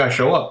should this guy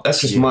show up.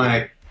 That's just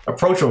my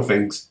approach on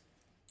things.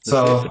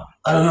 So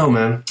I don't know,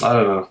 man. I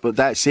don't know. But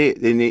that's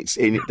it.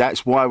 And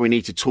that's why we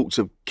need to talk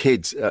to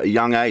kids at a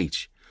young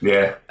age.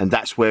 Yeah. And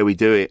that's where we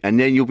do it. And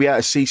then you'll be able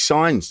to see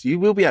signs. You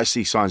will be able to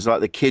see signs like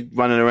the kid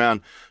running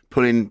around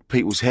pulling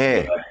people's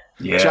hair.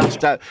 Yeah. Just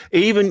that,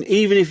 even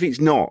if it's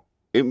not,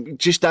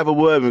 just have a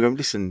word and go,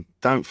 listen,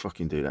 don't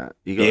fucking do that.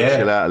 You got to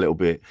chill out a little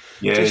bit.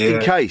 Yeah, just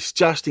in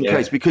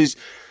case, because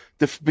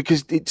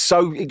it's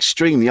so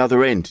extreme the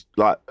other end.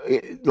 Like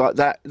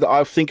that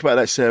I think about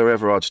that Sarah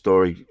Everard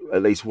story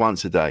at least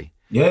once a day.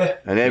 Yeah.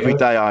 And every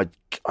day I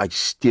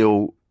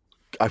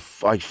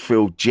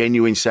feel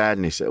genuine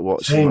sadness at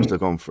what she must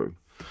have gone through.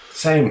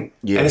 Same.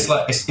 Yeah. And it's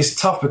like it's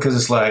tough because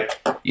it's like,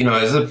 in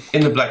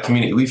the black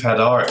community, we've had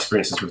our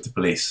experiences with the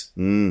police.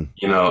 And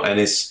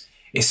it's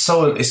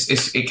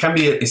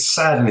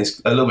sad and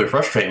it's a little bit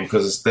frustrating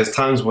because there's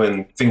times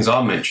when things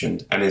are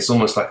mentioned and it's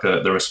almost like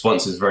the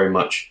response is very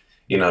much,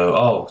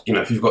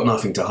 if you've got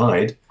nothing to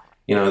hide,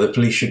 the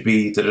police should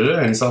be da-da-da.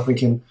 And so I'm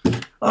thinking,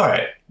 all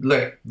right,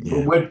 look,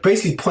 we're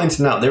basically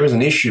pointing out there is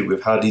an issue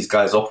with how these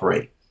guys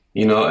operate,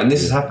 and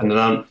this has happened.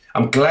 And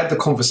I'm glad the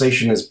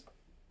conversation has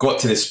got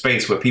to this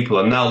space where people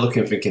are now looking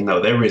and thinking, no,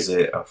 there is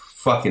a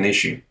fucking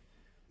issue.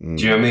 Do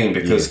you know what I mean?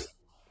 Because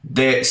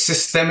they're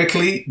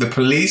systemically, the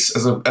police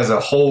as a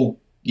whole,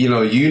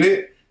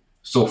 unit,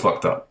 still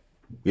fucked up.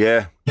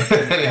 Yeah.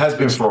 And it has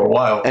been for a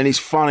while. And it's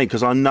funny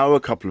because I know a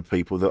couple of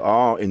people that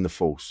are in the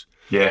force.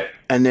 Yeah.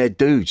 And they're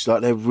dudes,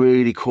 like they're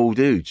really cool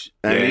dudes.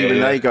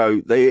 And they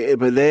go, they're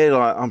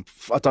like,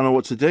 I don't know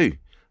what to do.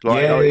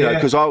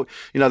 Because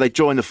they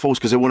join the force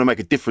because they want to make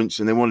a difference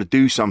and they want to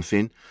do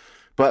something.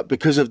 But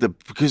because of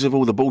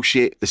all the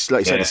bullshit, the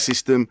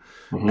system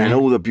and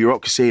all the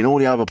bureaucracy and all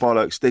the other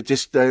bollocks,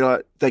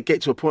 they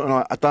get to a point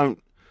and I don't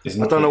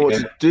know what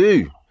to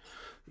do.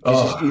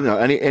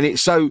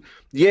 It's so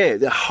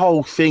the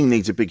whole thing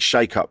needs a big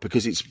shake up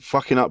because it's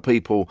fucking up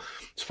people,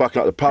 it's fucking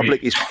up the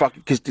public, it's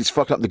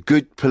fucking up the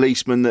good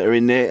policemen that are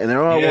in there, and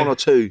there are one or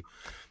two,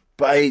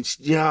 but it's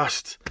the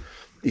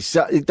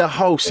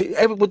whole.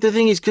 But the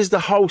thing is, because the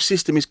whole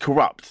system is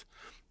corrupt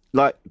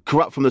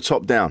from the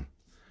top down.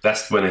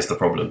 That's when it's the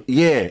problem.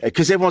 Yeah,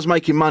 because everyone's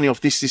making money off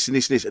this, and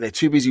this, and they're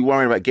too busy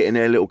worrying about getting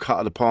their little cut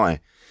of the pie.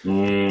 So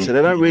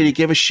they don't really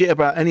give a shit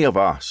about any of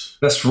us.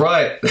 That's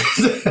right.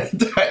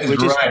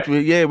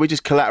 We're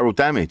just collateral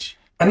damage.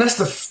 And that's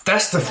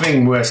the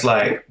thing where it's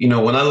like,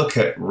 when I look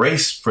at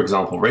race, for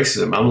example,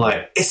 racism, I'm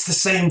like, it's the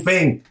same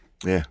thing.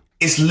 Yeah.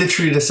 It's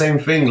literally the same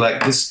thing.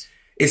 Like this,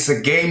 it's a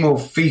game of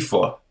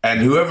FIFA, and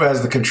whoever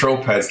has the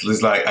control pads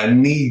is like, I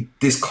need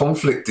this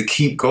conflict to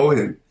keep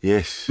going.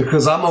 Yes.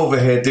 Because I'm over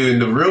here doing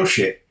the real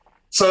shit.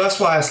 So that's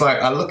why it's like,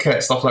 I look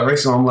at stuff like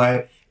racism, I'm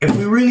like, if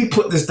we really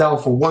put this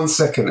down for 1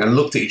 second and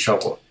looked at each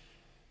other,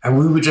 and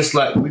we were just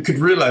like, we could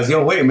realize,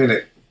 wait a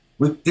minute,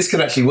 this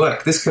could actually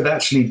work. This could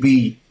actually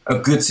be a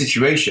good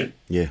situation.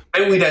 Yeah.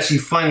 And we'd actually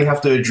finally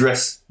have to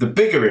address the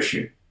bigger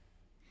issue.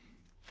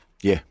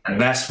 Yeah.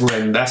 And that's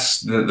when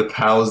the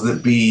powers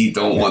that be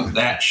don't want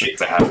that shit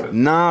to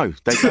happen. No,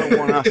 they don't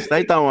want us.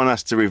 They don't want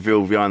us to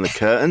reveal behind the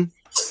curtain.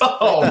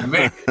 Oh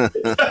man.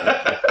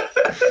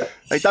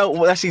 They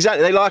don't. That's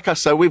exactly. They like us,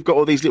 so we've got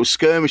all these little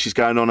skirmishes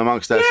going on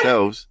amongst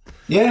ourselves.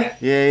 Yeah.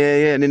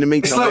 And in the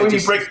meantime,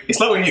 it's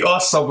like when you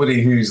ask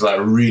somebody who's like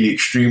really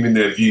extreme in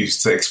their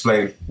views to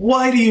explain,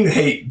 why do you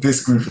hate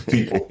this group of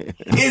people?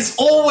 It's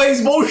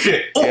always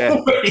bullshit.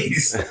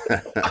 Always.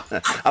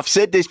 I've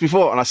said this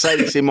before, and I say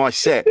this in my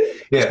set.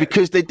 It's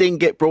because they didn't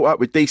get brought up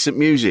with decent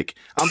music.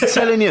 I'm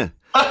telling you,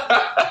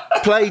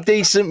 play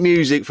decent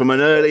music from an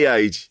early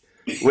age.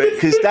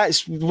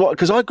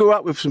 Because I grew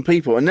up with some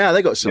people and now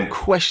they got some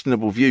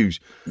questionable views.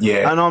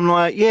 Yeah. And I'm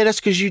like, that's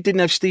because you didn't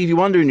have Stevie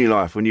Wonder in your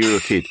life when you were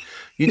a kid.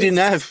 You didn't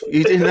have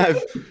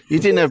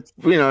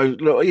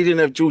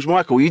George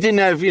Michael. You didn't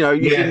have,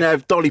 didn't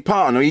have Dolly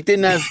Parton, or you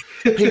didn't have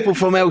people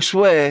from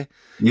elsewhere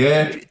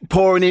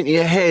pouring into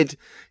your head,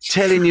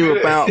 telling you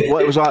about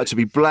what it was like to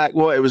be black,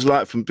 what it was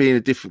like from being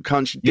a different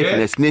country,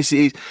 different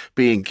ethnicities,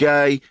 being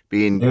gay,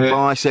 being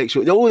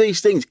bisexual. All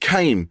these things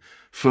came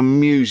from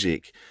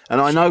music. And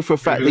I know for a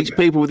fact these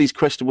people with these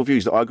questionable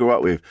views that I grew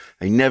up with,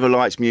 they never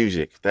liked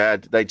music.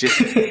 They just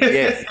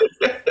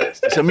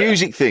it's a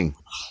music thing.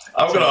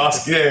 I'm going to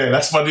ask,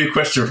 that's my new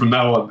question from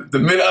now on. The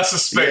minute I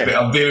suspect that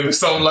I'm dealing with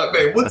someone like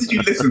me, what did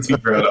you listen to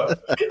growing up?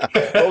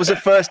 What was the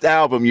first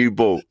album you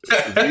bought?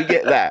 If you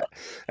get that,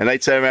 and they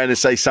turn around and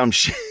say some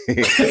shit.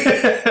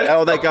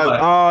 Oh, they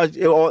go,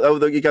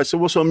 you go, so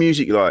what sort of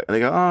music you like? And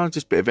they go,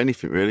 just a bit of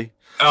anything, really.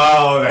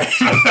 Oh,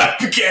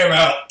 get him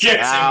out. Get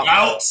him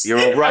out. You're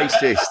a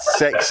racist,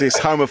 sexist,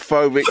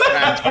 homophobic,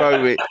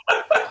 transphobic.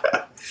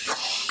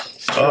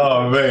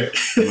 Oh,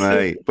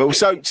 mate. But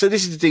so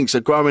this is the thing. So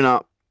growing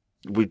up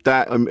with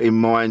that in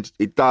mind,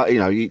 it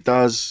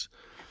does.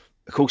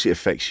 Of course, it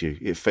affects you.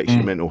 It affects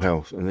your mental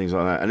health and things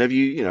like that. And have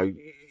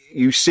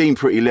you seem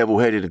pretty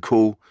level-headed and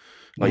cool.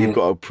 Like you've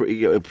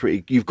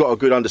got a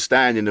good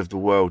understanding of the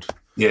world.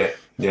 Yeah.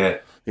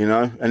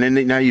 And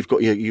then now you've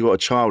got a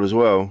child as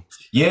well.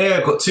 Yeah,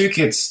 I've got two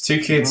kids.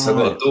 I've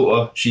got a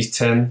daughter. She's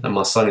 10, and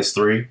my son is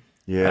 3.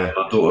 Yeah, and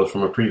my daughter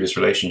from a previous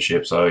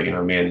relationship. So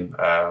me and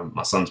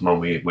my son's mum,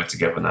 we're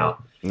together now.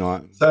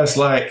 Right. So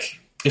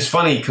it's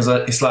funny because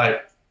it's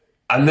like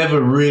I never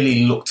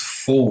really looked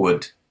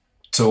forward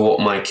to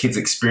what my kids'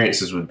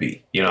 experiences would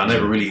be. I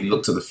never really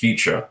looked to the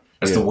future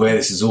as to where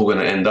this is all going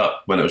to end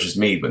up when it was just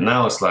me. But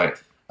now it's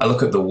like I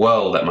look at the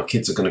world that my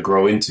kids are going to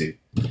grow into,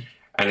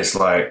 and it's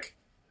like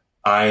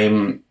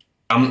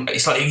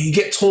it's like you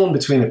get torn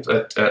between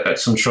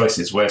some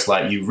choices where it's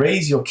like you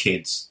raise your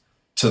kids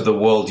to the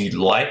world you'd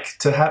like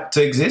to have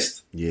to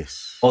exist,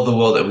 yes, or the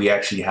world that we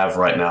actually have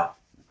right now.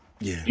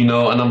 Yeah,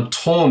 and I'm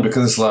torn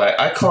because it's like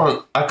I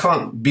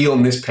can't be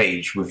on this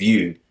page with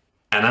you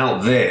and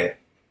out there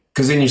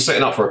because then you're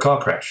setting up for a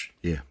car crash.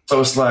 Yeah, so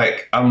it's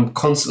like I'm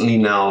constantly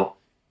now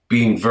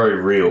being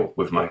very real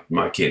with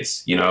my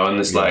kids, and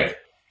it's like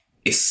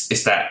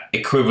it's that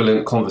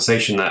equivalent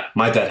conversation that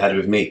my dad had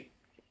with me,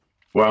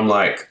 where I'm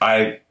like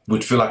I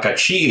would feel like I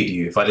cheated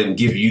you if I didn't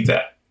give you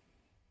that.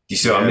 You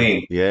see what I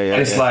mean? Yeah.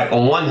 And it's like,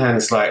 on one hand,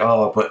 it's like,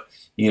 but,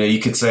 you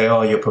could say,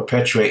 you're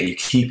perpetuating, you're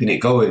keeping it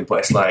going. But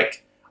it's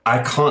like, I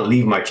can't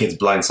leave my kids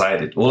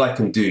blindsided. All I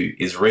can do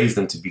is raise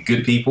them to be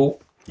good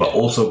people, but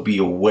also be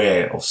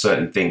aware of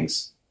certain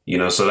things,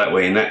 so that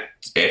way,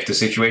 if the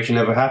situation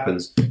ever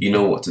happens, you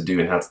know what to do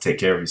and how to take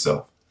care of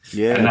yourself.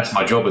 Yeah. And that's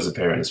my job as a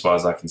parent, as far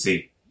as I can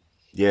see.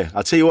 Yeah.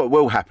 I'll tell you what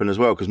will happen as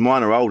well, because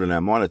mine are older now.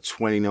 Mine are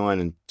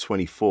 29 and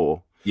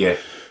 24. Yeah.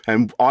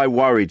 And I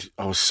was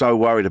so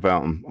worried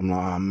about them. I'm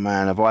like, oh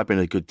man, have I been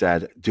a good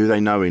dad? Do they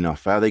know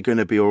enough? Are they going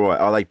to be all right?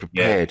 Are they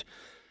prepared? Yeah.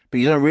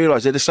 But you don't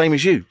realise they're the same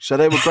as you. So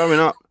they were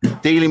growing up,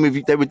 dealing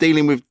with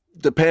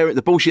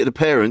the bullshit of the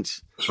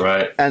parents. That's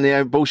right. And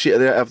the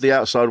bullshit of the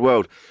outside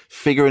world,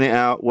 figuring it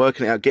out,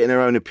 working it out, getting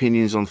their own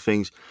opinions on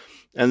things.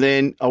 And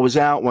then I was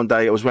out one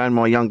day, I was around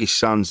my youngest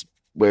son's,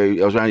 where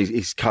I was around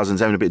his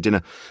cousins having a bit of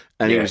dinner,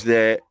 and he was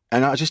there.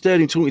 And I just heard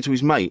him talking to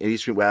his mate. And he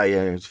just went,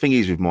 the thing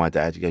is with my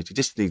dad, he goes, he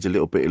just needs a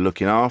little bit of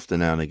looking after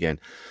now and again.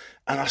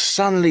 And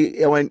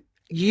I went,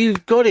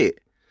 you've got it.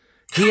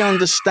 He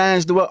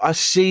understands the world. I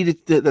see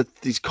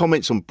these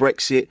comments on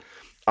Brexit.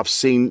 I've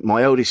seen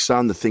my eldest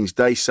son, the things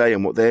they say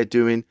and what they're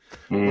doing.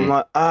 I'm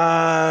like,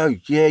 oh,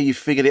 yeah, you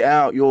figured it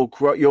out.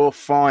 You're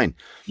fine.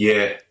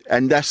 Yeah.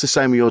 And that's the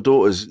same with your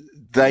daughters.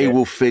 They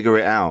will figure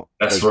it out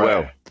as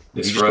well.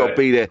 You just got to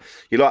be there.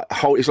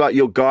 It's like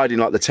you're guiding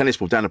like the tennis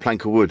ball down a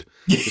plank of wood.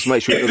 Just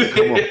make sure it doesn't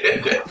come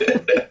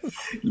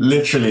off.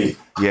 Literally.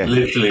 Yeah.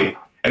 Literally.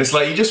 And it's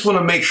like you just want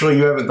to make sure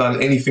you haven't done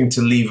anything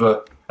to leave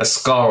a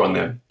scar on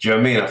them. Do you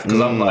know what I mean?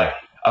 Because I'm like,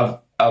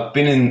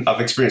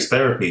 I've experienced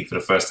therapy for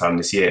the first time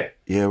this year.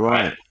 Yeah,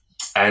 right.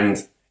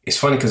 And it's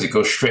funny because it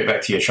goes straight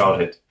back to your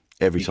childhood.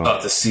 Every time. You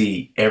start to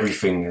see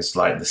everything as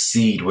like the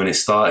seed when it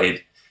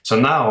started. So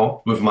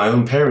now with my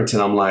own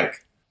parenting, I'm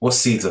like, what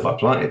seeds have I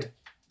planted?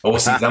 Or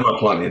what seeds am I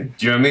planting?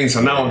 Do you know what I mean?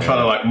 So now I'm trying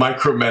to like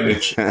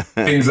micromanage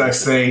things I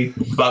say.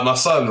 Like my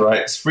son,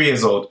 right? He's 3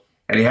 years old.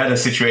 And he had a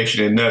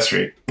situation in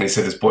nursery. And he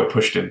said this boy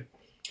pushed him.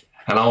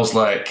 And I was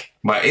like,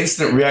 my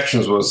instant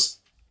reactions was,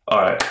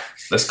 all right,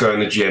 let's go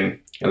in the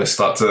gym and let's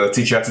start to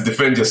teach you how to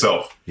defend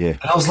yourself. Yeah.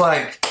 And I was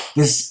like,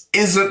 this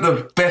isn't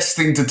the best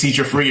thing to teach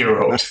a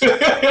 3-year-old. Do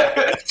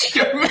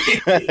you know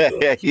what I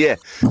mean? Yeah.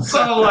 So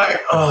I'm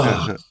like,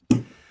 I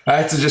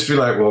had to just be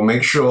like, well,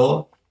 make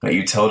sure that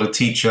you tell the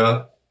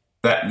teacher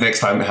that next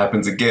time it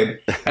happens again.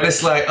 And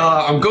it's like,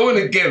 I'm going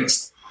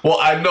against what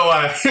I know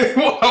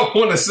what I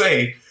want to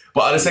say.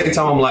 But at the same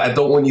time, I'm like, I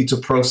don't want you to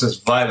process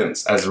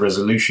violence as a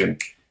resolution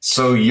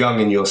so young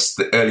in your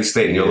early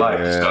state in your life.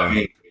 You know what I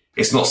mean?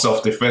 It's not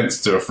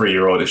self-defense to a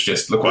 3-year-old. It's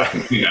just, look what I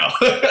can do now.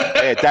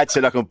 Yeah, Dad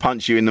said I can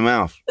punch you in the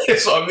mouth.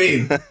 That's what I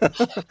mean.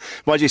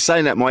 Mind you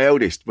saying that, my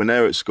eldest, when they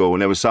were at school,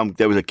 and there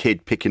was a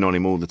kid picking on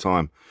him all the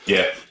time.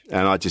 Yeah.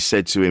 And I just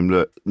said to him,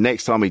 look,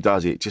 next time he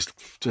does it,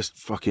 just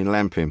fucking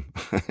lamp him.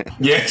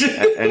 Yeah.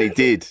 And he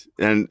did.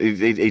 And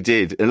he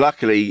did. And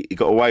luckily, he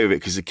got away with it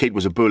because the kid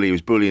was a bully. He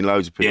was bullying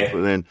loads of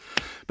people. Yeah.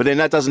 But then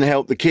that doesn't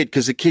help the kid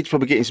because the kid's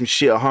probably getting some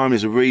shit at home.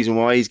 There's a reason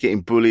why he's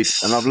getting bullied.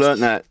 And I've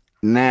learned that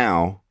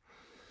now.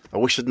 I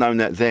wish I'd known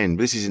that then.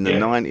 But this is in the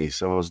 90s,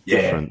 so I was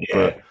different.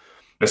 Yeah.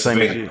 But same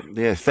as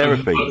you.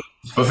 Therapy. But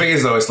the thing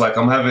is, though, it's like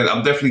I'm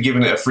definitely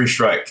giving it a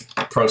 3-strike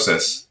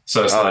process.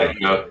 So it's like,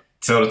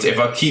 So if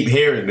I keep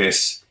hearing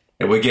this,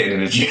 and we're getting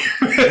in the gym.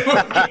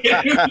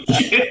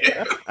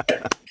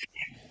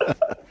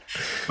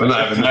 We're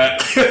not having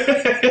that.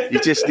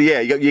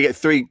 You get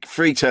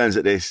three turns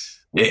at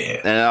this. Yeah.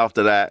 And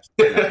after that,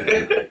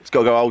 it's got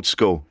to go old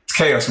school. It's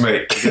chaos,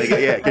 mate.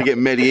 Gotta get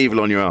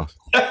medieval on your ass.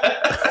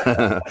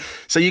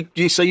 So you're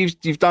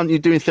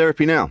doing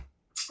therapy now?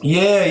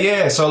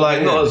 Yeah. So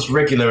like not as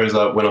regular as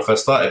when I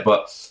first started,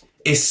 but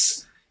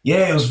it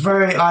was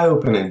very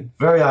eye-opening.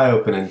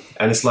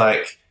 And it's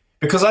like,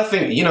 because I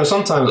think,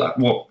 sometimes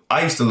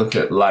I used to look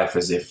at life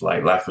as if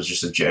like life was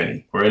just a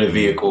journey. We're in a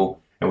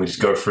vehicle and we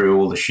just go through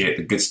all the shit,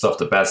 the good stuff,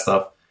 the bad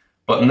stuff.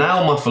 But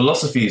now my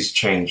philosophy has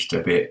changed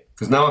a bit,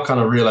 because now I kind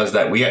of realize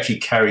that we actually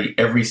carry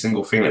every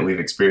single thing that we've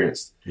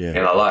experienced in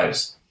our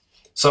lives.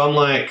 So I'm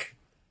like,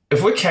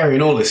 if we're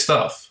carrying all this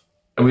stuff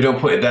and we don't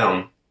put it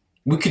down,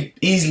 we could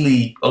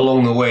easily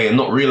along the way and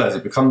not realize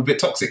it become a bit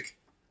toxic.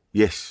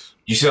 Yes.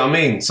 You see what I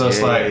mean? So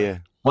it's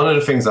one of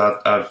the things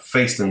I've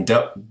faced and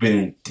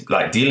been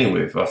like dealing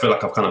with, I feel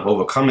like I've kind of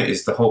overcome it,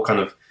 is the whole kind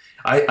of,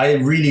 I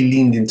really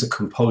leaned into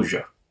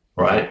composure,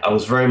 right? I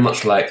was very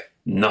much like,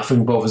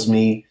 nothing bothers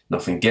me,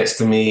 nothing gets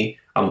to me.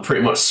 I'm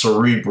pretty much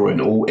cerebral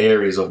in all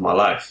areas of my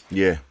life.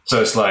 Yeah.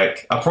 So it's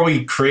like, I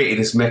probably created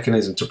this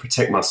mechanism to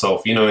protect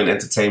myself. In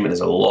entertainment,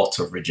 there's a lot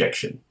of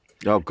rejection.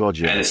 Oh, God,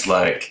 yeah. And it's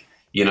like,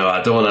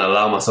 I don't want to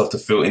allow myself to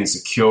feel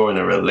insecure in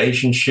a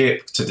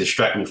relationship to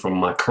distract me from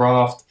my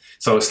craft.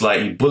 So it's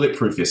like you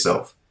bulletproof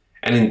yourself.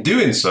 And in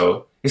doing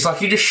so, it's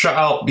like you just shut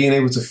out being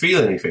able to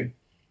feel anything.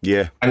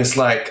 Yeah. And it's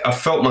like I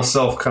felt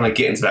myself kind of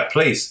get into that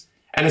place.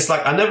 And it's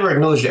like I never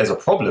acknowledged it as a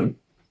problem.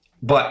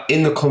 But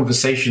in the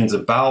conversations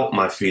about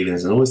my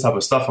feelings and all this type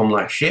of stuff, I'm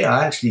like, shit,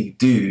 I actually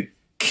do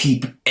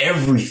keep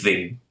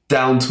everything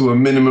down to a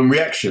minimum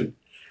reaction.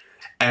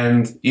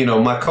 And,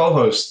 my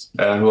co-host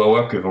who I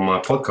work with on my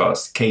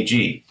podcast,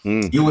 KG,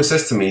 he always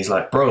says to me, he's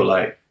like, bro,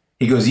 like,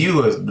 he goes, you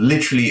were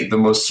literally the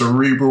most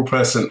cerebral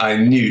person I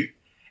knew.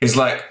 It's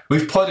like,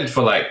 we've podded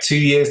for like 2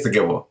 years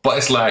together, but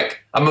it's like,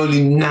 I'm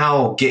only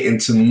now getting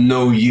to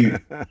know you.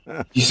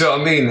 You see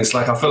what I mean? It's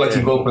like, I feel like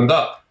you've opened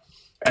up.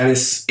 And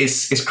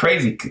it's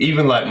crazy.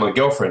 Even like my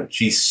girlfriend,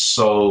 she's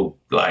so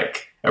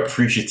like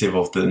appreciative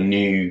of the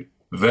new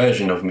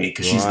version of me,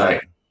 because she's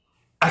like,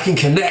 I can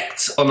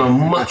connect on a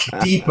much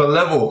deeper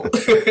level.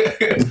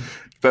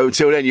 But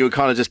until then, you were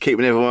kind of just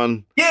keeping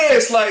everyone. Yeah,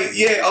 it's like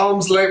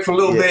arm's length a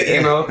little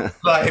bit,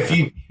 Like if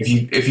you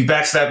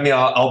backstab me,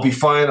 I'll be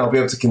fine. I'll be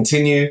able to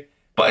continue.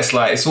 But it's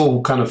like it's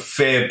all kind of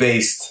fear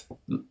based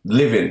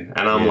living,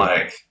 and I'm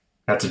like,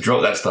 I had to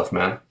drop that stuff,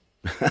 man.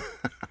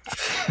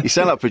 You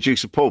sound like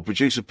Producer Paul.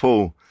 Producer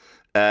Paul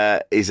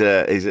I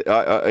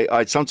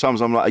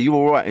sometimes I'm like, are you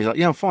all right? He's like,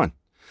 yeah, I'm fine,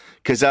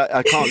 because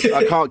I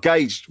can't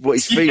gauge what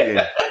he's feeling.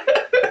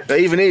 But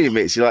even he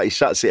admits, he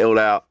shuts it all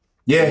out.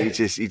 Yeah,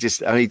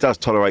 he does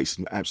tolerate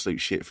some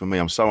absolute shit from me.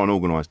 I'm so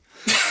unorganised,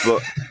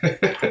 but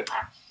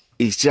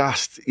he's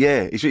just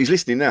he's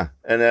listening now,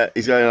 and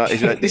he's going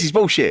like, this is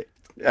bullshit.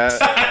 So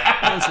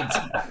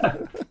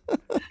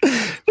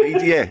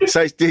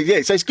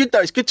it's good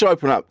though. It's good to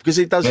open up, because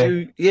it does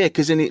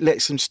because then it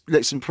lets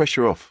some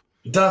pressure off.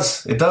 It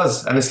does,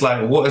 and it's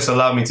like what it's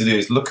allowed me to do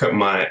is look at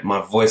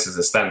my voice as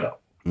a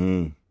stand-up,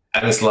 and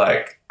it's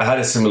like I had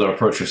a similar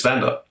approach with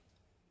stand-up.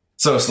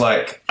 So it's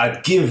like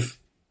I'd give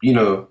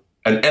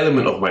an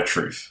element of my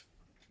truth,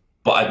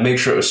 but I'd make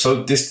sure it was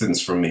so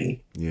distanced from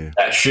me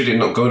that should it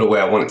not go the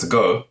way I want it to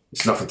go,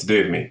 it's nothing to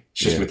do with me.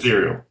 It's just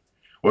material.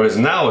 Whereas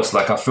now it's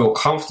like I feel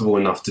comfortable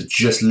enough to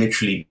just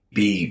literally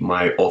be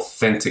my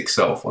authentic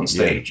self on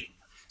stage. Yeah.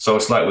 So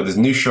it's like with this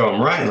new show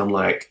I'm writing, I'm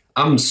like,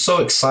 I'm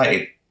so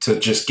excited to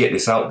just get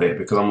this out there,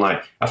 because I'm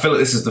like, I feel like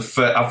this is the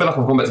first, I feel like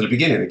I've gone back to the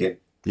beginning again.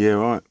 Yeah,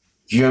 right.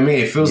 Do you know what I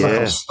mean? It feels like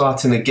I'm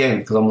starting again,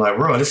 because I'm like,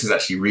 bro, this is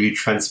actually really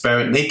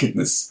transparent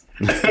nakedness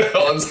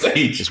on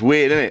stage. It's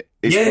weird, isn't it?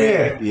 It's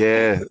weird.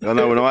 Yeah. I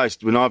know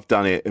when I've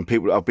done it and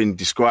people, I've been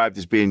described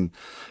as being,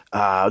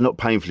 not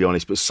painfully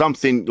honest, but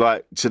something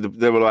like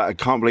they were like, I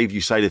can't believe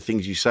you say the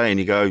things you say, and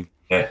you go,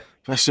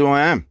 that's who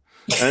I am.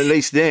 And at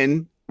least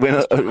then,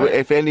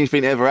 if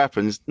anything ever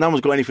happens, no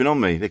one's got anything on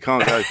me. They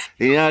can't go,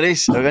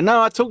 this. I go,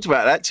 no, I talked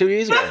about that 2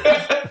 years ago.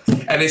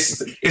 And it's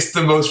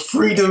the most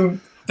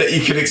freedom that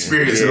you can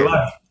experience in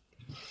life.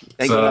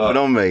 Ain't got nothing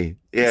on me.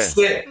 Yeah. That's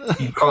it.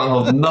 You can't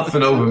hold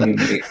nothing over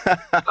me.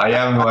 I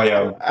am who I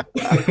am.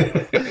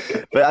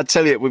 But I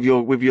tell you,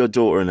 with your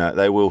daughter and that,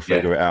 they will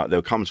figure it out.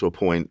 They'll come to a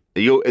point.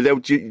 There'll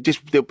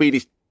be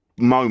this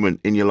moment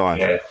in your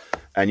life,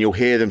 and you'll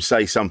hear them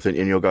say something,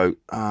 and you'll go,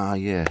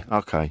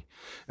 okay,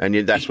 and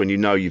that's when you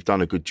know you've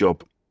done a good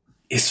job.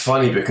 It's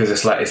funny because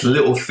it's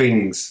little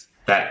things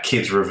that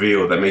kids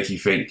reveal that make you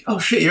think, oh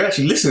shit, you're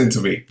actually listening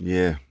to me.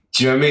 Yeah.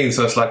 Do you know what I mean?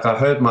 So it's like I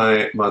heard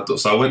my daughter.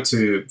 So I went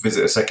to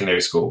visit a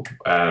secondary school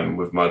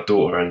with my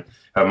daughter, and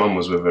her mum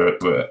was with her.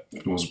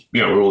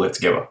 We're all there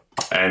together,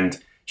 and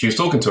she was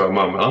talking to her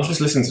mum, and I was just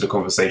listening to the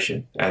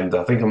conversation. And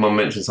I think her mum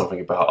mentioned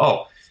something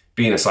about,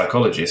 being a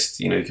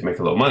psychologist, you can make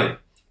a lot of money.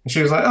 And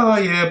she was like, oh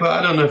yeah, but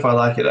I don't know if I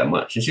like it that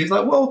much. And she was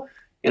like, well,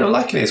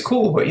 liking it is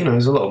cool, but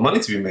there's a lot of money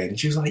to be made. And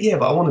she was like, yeah,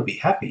 but I want to be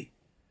happy.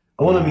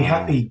 I want to be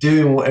happy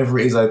doing whatever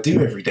it is I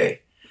do every day.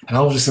 And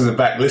I was just in the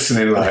back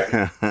listening like,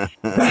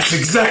 that's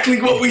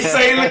exactly what we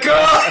say in the car.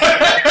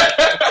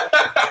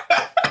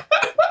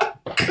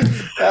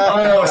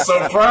 I was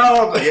so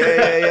proud.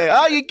 Yeah.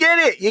 Oh, you get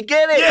it. Yeah.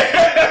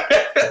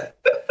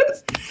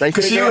 They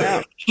figure it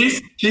out. She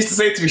used to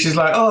say to me, she's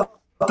like, oh,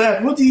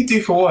 Dad, what do you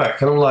do for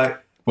work? And I'm like,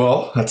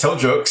 well, I tell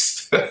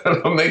jokes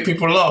and I make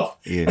people laugh.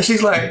 Yeah. And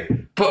she's like,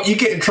 but you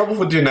get in trouble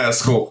for doing that at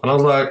school. And I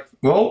was like,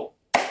 well,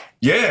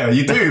 yeah,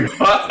 you do.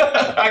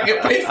 I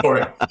get paid for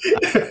it.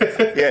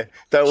 Yeah,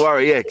 don't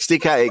worry. Yeah,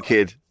 stick at it,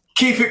 kid.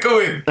 Keep it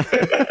going.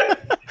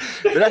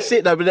 But that's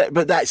it, though.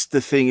 But that's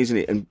the thing, isn't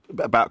it? And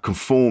about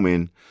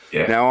conforming.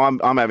 Yeah. Now,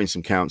 I'm having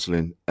some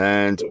counselling,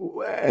 and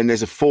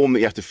there's a form that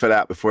you have to fill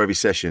out before every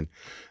session,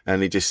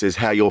 and it just says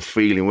how you're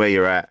feeling, where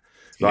you're at.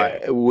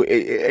 Like, and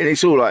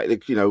it's all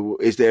like, you know,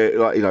 is there,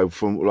 like, you know,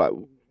 from like,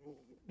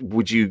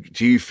 do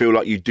you feel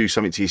like you do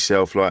something to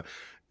yourself? Like,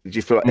 do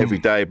you feel like every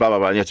day, blah, blah,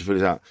 blah, and you have to fill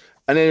it out?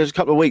 And then there was a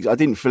couple of weeks I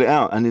didn't fill it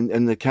out,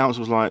 and the counsellor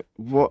was like,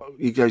 what?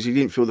 He goes, you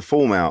didn't fill the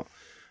form out.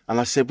 And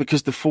I said,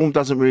 because the form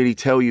doesn't really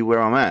tell you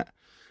where I'm at.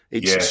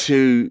 It's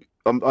too,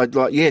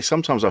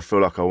 sometimes I feel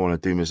like I want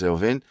to do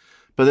myself in,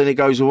 but then it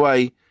goes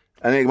away,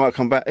 and then it might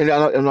come back. And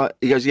I'm like,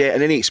 he goes, yeah,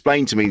 and then he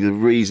explained to me the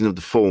reason of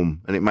the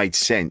form, and it made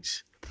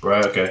sense.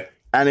 Right, okay.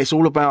 And it's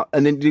all about,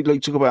 and then you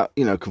talk about,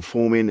 you know,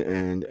 conforming,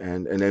 and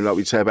then like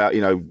we say about,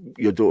 you know,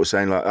 your daughter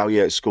saying like, oh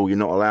yeah, at school you're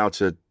not allowed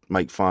to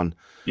make fun,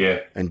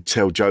 and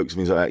tell jokes and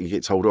things like that. You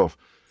get told off,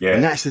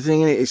 and that's the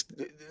thing,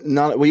 isn't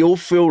it? We all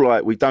feel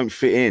like we don't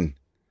fit in,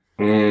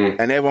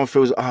 and everyone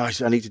feels, oh,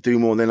 I need to do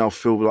more, and then I'll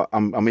feel like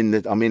I'm in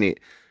it.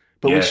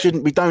 But we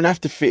shouldn't. We don't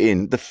have to fit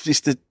in.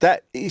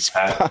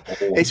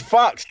 It's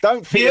fucked.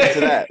 Don't fit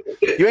into that.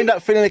 You end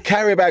up filling a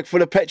carrier bag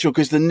full of petrol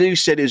because the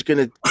news said it was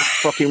going to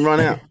fucking run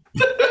out.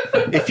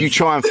 If you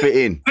try and fit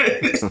in,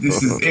 this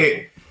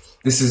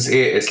is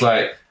it. It's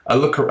like I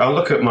look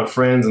at my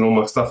friends and all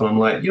my stuff, and I'm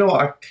like, you know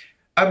what?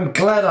 I'm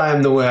glad I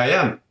am the way I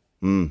am.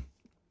 Do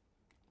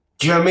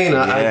you know what I mean?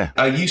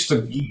 I used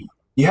to.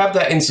 You have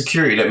that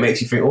insecurity that makes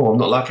you think, oh, I'm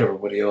not like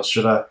everybody else.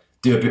 Should I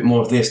do a bit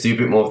more of this? Do a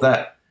bit more of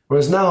that?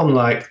 Whereas now I'm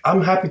like,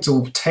 I'm happy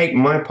to take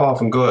my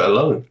path and go it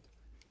alone.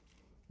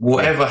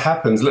 Whatever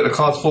happens, let the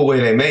cards fall where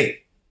they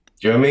may.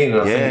 Do you know what I mean?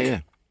 And I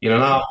think, you know,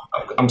 now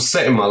I'm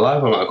set in my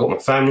life. I'm like, I've got my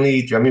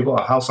family. Do you know what I mean? I've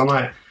got a house. I'm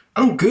like,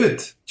 I'm good.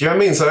 Do you know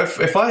what I mean? So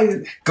if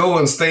I go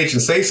on stage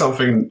and say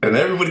something and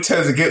everybody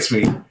turns against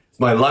me,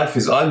 my life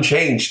is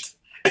unchanged.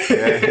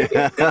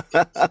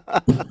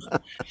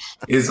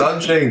 It's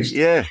unchanged.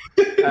 Yeah.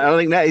 I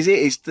think that is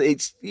it.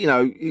 It's you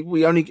know,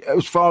 we only,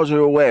 as far as we're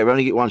aware, we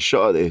only get one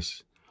shot at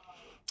this.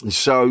 And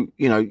so,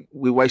 you know,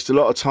 we waste a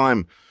lot of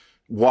time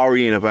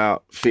worrying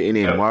about fitting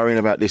in, worrying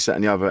about this, that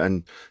and the other,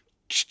 and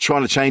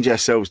trying to change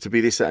ourselves to be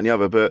this, that and the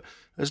other. But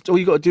all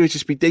you got to do is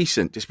just be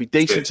decent. Just be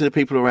decent to the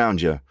people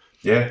around you.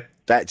 Yeah.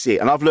 That's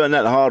it. And I've learned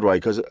that the hard way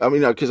because, I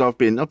mean, because I've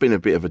been a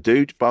bit of a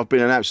dude, but I've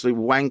been an absolute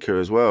wanker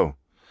as well.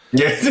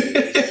 Yeah.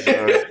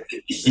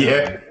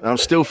 I'm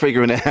still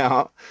figuring it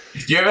out.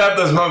 You ever have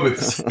those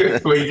moments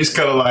where you just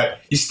kind of like,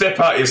 you step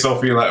out yourself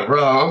and you're like,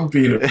 bro, I'm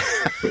being a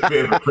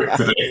bit of a prick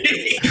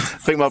today. I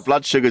think my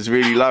blood sugar's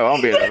really low.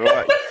 I'm being a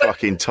right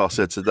fucking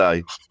tosser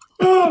today.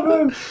 Oh,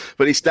 man.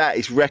 But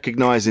it's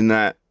recognising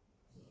that,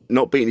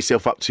 not beating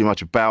yourself up too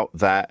much about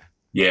that.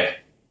 Yeah.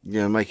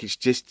 You know, make it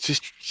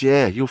just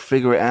you'll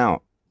figure it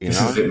out. This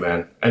is it,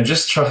 man. And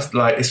just trust,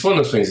 like, it's one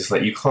of those things, it's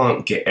like you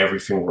can't get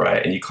everything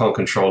right and you can't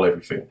control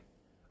everything.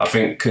 I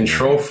think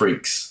control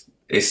freaks,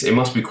 it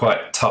must be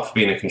quite tough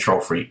being a control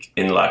freak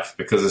in life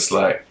because it's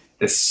like,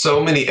 there's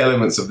so many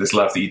elements of this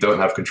life that you don't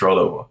have control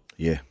over.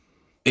 Yeah.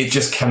 It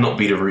just cannot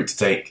be the route to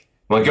take.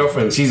 My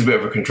girlfriend, she's a bit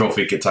of a control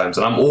freak at times,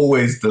 and I'm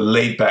always the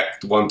laid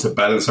back one to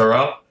balance her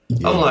out.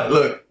 Yeah. I'm like,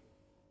 look,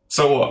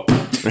 so what?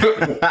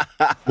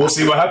 We'll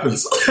see what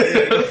happens.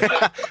 And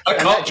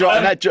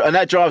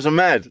that drives her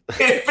mad.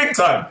 Yeah,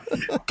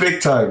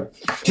 big time.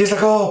 She's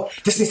like, oh,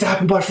 this needs to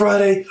happen by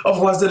Friday,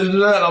 otherwise,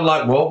 and I'm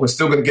like, well, we're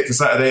still going to get to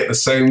Saturday at the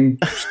same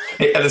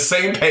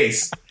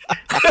pace.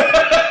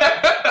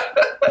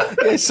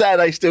 Yeah,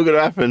 Saturday's still going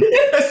to happen. Yeah,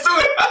 it's still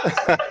going to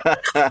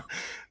happen.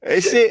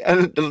 It's it,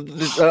 and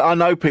I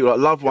know people, like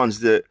loved ones,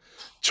 that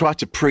try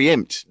to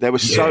preempt. They were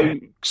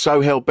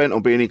so hell bent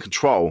on being in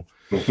control.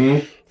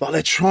 Mm-hmm. Like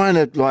they're trying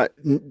to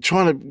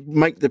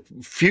make the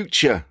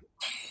future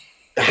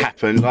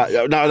happen. Like,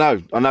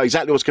 no, I know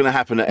exactly what's going to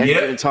happen at any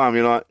given time.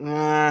 You're like,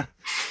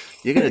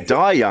 you're going to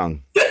die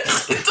young.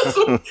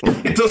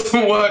 It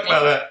doesn't work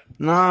like that.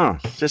 No,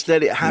 just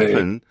let it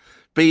happen.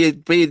 Do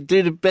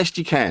the best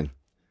you can.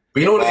 But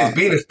you know what it is?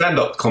 Being a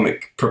stand-up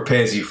comic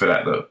prepares you for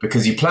that, though,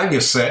 because you plan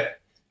your set,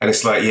 and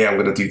it's like, yeah, I'm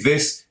going to do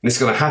this, and it's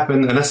going to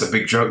happen, and that's a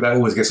big joke. That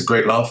always gets a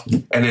great laugh.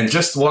 And then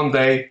just one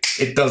day,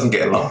 it doesn't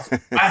get a laugh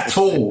at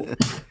all.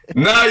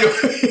 Now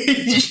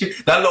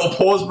that little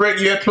pause break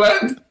you had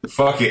planned,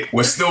 fuck it,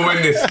 we're still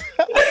in this.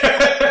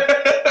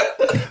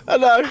 I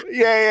know.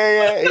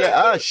 Yeah.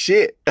 Oh,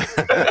 shit.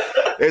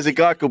 There's a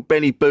guy called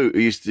Benny Boot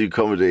who used to do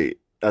comedy.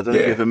 I don't know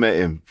if you ever met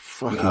him.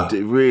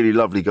 Fucking really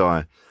lovely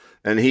guy.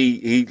 And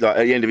he like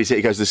at the end of his set,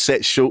 he goes, the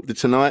set's short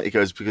tonight. He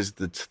goes, because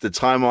the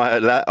time I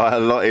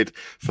allotted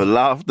for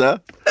laughter,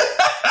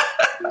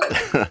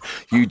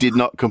 you did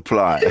not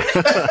comply.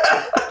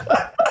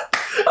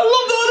 I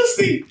love the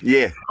honesty.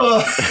 Yeah.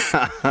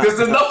 Because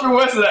there's nothing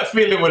worse than that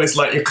feeling when it's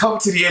like you come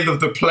to the end of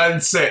the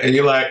planned set and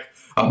you're like,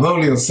 I'm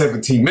only on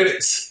 17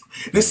 minutes.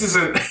 This is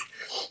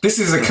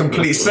a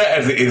complete set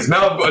as it is.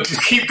 Now I've got to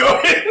just keep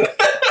going.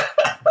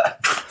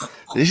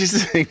 This is the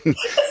thing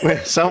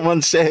when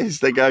someone says,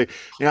 they go,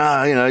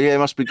 it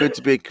must be good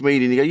to be a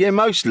comedian. You go, yeah,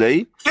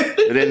 mostly.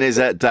 But then there's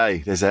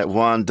that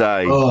one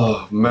day.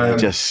 Oh, man. They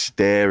just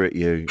stare at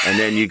you. And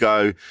then you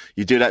go,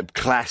 you do that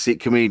classic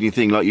comedian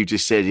thing like you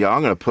just said, yeah,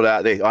 I'm going to pull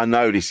out this. I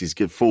know this is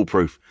good,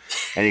 foolproof.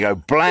 And you go,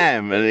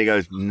 blam. And he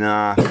goes,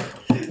 nah.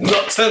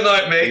 Not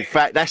tonight, mate. In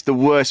fact, that's the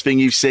worst thing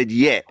you've said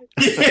yet.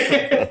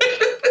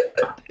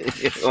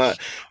 Like,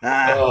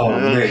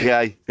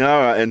 okay, all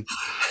right, and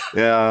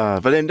yeah,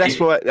 but then that's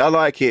why I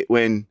like it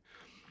when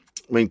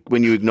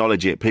you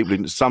acknowledge it.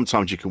 People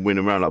sometimes you can win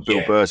around, like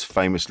Bill Burr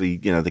famously,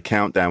 the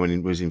countdown when he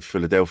was in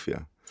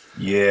Philadelphia.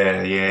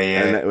 Yeah.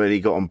 And when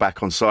he got on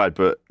back on side,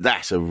 but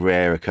that's a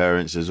rare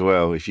occurrence as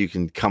well. If you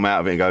can come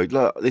out of it and go,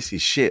 look, this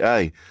is shit,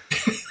 eh?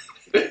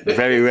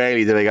 Very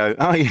rarely do they go,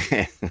 oh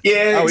yeah,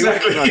 yeah,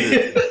 exactly,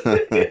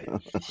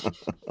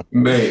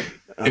 mate.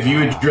 If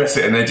you address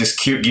it and they just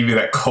give you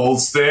that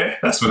cold stare,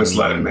 that's when it's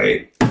like,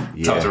 mate, time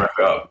to wrap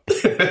it up.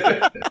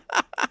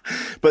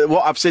 But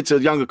what I've said to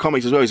younger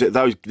comics as well is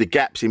that the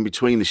gaps in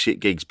between the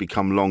shit gigs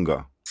become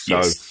longer. So,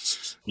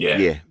 yes.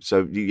 Yeah.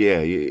 So,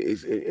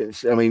 if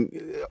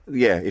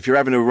you're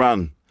having a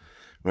run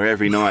where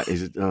every night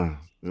is, I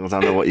don't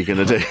know what you're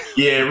going to do.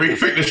 Yeah,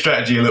 rethink the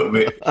strategy a little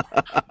bit.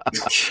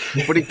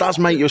 But it does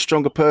make you a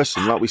stronger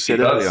person, like we said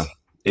earlier.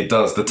 It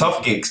does. The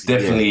tough gigs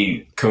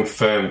definitely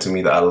confirm to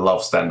me that I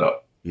love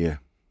stand-up. Yeah.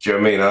 Do you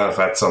know what I mean? I've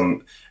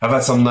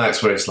had some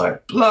nights where it's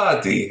like,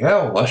 bloody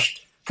hell, I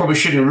probably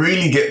shouldn't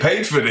really get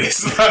paid for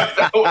this.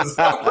 That was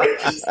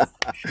outrageous.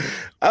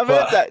 I've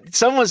heard that.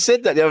 Someone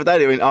said that the other day.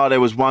 They went, there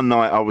was one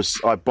night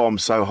I bombed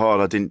so hard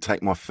I didn't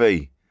take my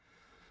fee.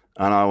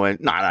 And I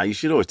went, no, you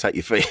should always take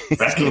your fee.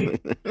 Exactly.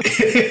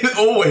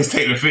 Always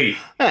take the fee.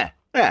 Yeah.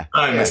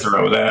 I ain't messing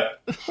around with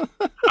that.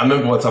 I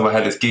remember one time I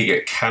had this gig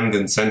at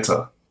Camden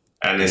Centre.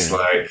 And it's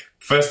like,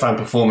 first time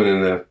performing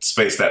in a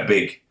space that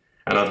big.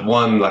 And I'd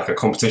won like a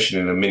competition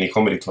in a mini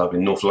comedy club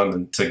in North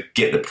London to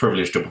get the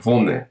privilege to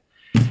perform there.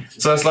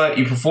 So it's like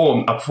I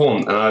performed,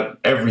 and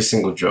every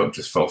single joke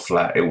just fell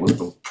flat. It was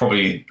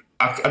probably,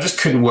 I just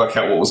couldn't work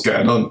out what was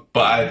going on.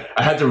 But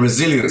I had the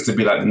resilience to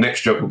be like, the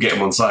next joke will get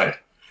him on side.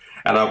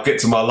 And I'll get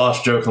to my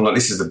last joke, I'm like,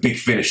 this is the big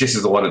finish. This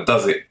is the one that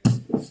does it.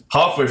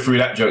 Halfway through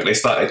that joke, they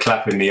started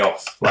clapping me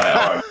off. Like,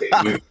 all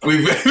right,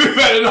 we've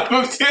had enough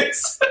of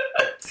this.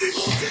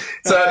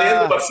 So at the end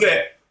of my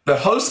set, the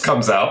host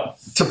comes out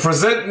to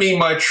present me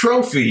my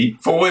trophy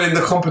for winning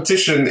the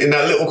competition in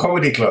that little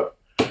comedy club.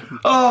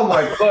 Oh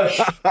my gosh.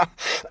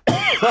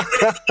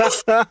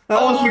 I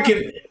was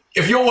thinking,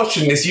 if you're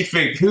watching this, you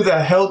think, who the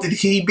hell did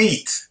he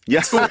beat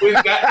to win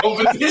that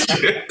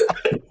competition?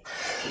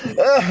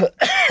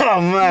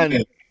 Oh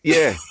man.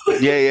 Yeah.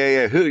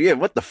 Who? Yeah,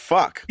 what the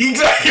fuck?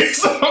 Exactly.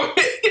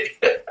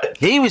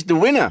 He was the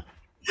winner.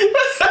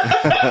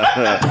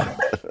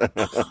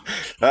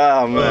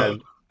 Oh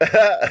man.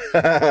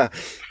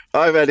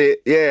 I've had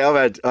it. Yeah, I've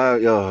had.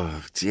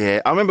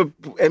 I remember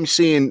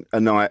emceeing a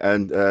night,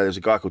 and there was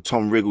a guy called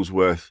Tom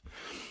Wrigglesworth.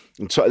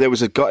 And there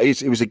was a guy.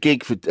 It was a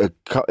gig for. It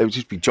would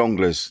just be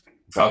jonglers.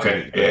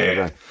 Okay.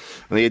 Yeah.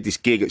 And he had this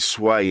gig at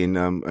Sway in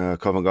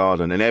Covent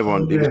Garden, and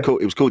everyone. It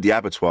was called the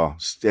Abattoir.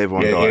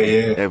 Everyone died.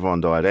 Yeah. Everyone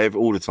died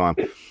all the time.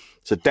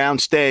 So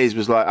downstairs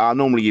was like,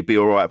 normally you'd be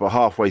all right, but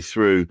halfway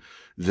through,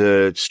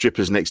 the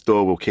strippers next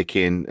door will kick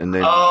in, and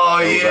then. Oh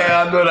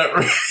yeah, I know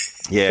that.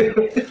 Yeah.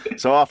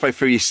 So halfway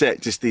through your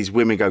set, just these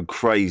women go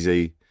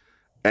crazy.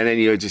 And then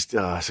you're just,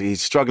 so you're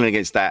struggling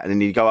against that. And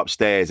then you go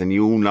upstairs and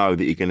you all know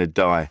that you're going to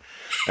die.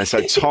 And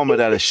so Tom had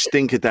a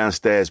stinker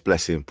downstairs,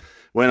 bless him.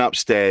 Went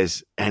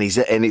upstairs and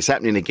it's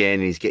happening again.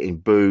 And he's getting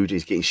booed.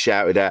 He's getting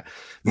shouted at.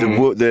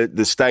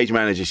 The stage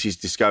manager, she's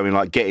just going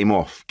like, get him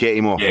off.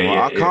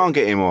 I can't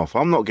get him off.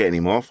 I'm not getting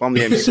him off. I'm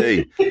the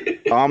MC.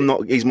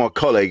 He's my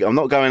colleague. I'm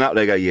not going up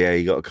there and go,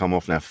 you got to come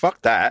off now.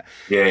 Fuck that.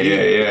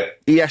 Yeah.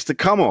 He has to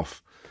come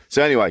off.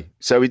 So anyway,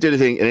 we do the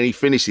thing, and then he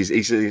finishes.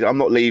 He says, I'm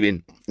not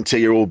leaving until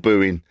you're all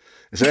booing.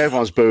 And so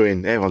everyone's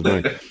booing.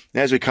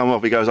 As we come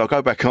off, he goes, I'll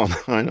go back on.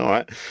 I know, all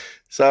right.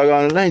 So I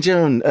go, ladies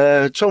and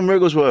gentlemen, Tom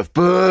Wrigglesworth,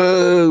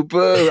 boo.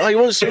 Oh, you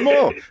want some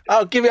more?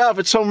 I'll give it up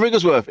for Tom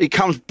Wrigglesworth. He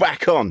comes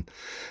back on.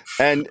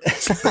 And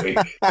it's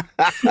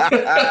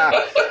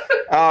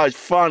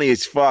funny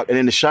as fuck. And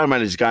then the show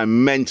manager's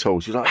going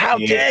mental. She's like, how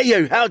dare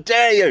you? Like,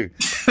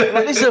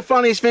 this is the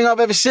funniest thing I've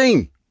ever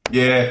seen.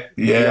 Yeah.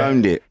 He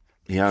owned it.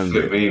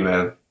 Flip me,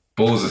 man.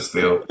 Balls of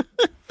steel.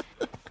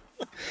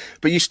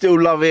 But you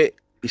still love it.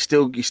 You're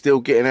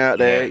still getting out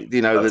there.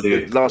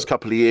 The last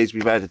couple of years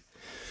we've had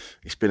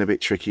it's been a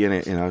bit tricky, isn't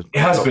it? You know, it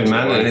has been,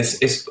 man, and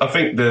it's. I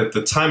think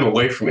the time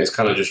away from it has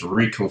kind of just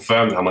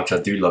reconfirmed how much I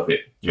do love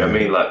it. Do you know what I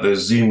mean? Like those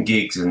Zoom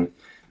gigs and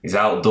these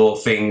outdoor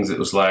things. It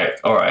was like,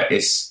 all right,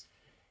 it's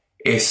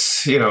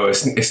you know,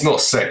 it's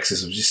not sex.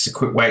 It's just a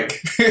quick wank.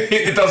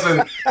 it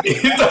doesn't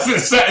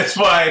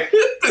satisfy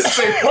the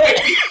same way.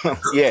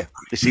 Yeah,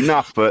 it's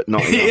enough, but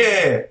not enough.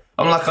 Yeah,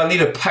 I'm like, I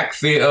need a packed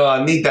theatre.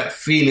 I need that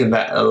feeling,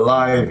 that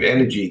alive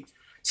energy.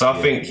 So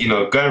I think, you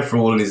know, going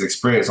through all of this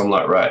experience, I'm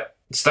like, right,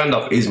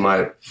 stand-up is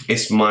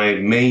my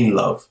main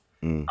love.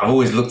 I've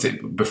always looked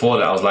at, before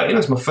that, I was like, you know,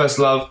 it's my first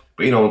love,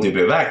 but, you know, I want to do a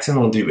bit of acting, I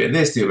want to do a bit of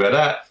this, do a bit of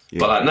that. Yeah.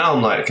 But like now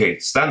I'm like, okay,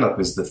 stand-up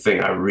is the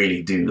thing I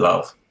really do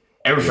love.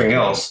 Everything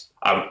else,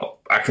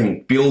 I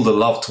can build a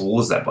love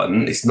towards that, but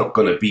it's not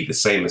going to be the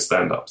same as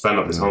stand-up.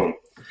 Stand-up is home.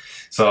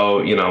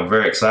 So, you know, I'm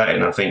very excited.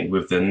 And I think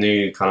with the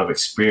new kind of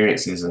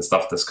experiences and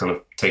stuff that's kind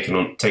of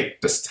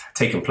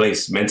taken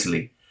place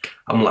mentally,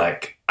 I'm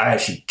like, I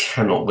actually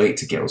cannot wait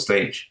to get on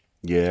stage.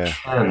 Yeah.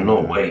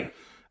 Cannot wait.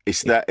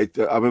 It's that,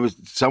 I remember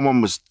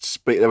someone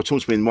they were talking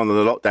to me in one of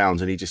the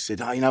lockdowns and he just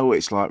said, oh, you know what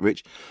it's like,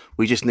 Rich?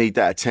 We just need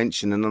that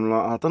attention. And I'm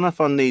like, I don't know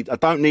if I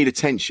don't need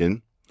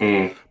attention,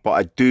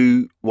 but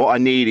what I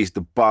need is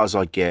the buzz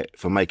I get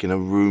for making a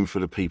room for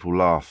the people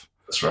laugh.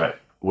 That's right.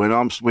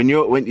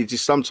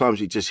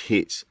 Sometimes it just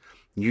hits.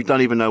 You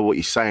don't even know what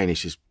you're saying.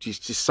 It's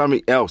just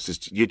something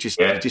else. You're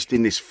just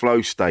in this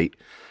flow state,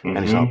 and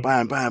it's like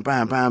bam, bam,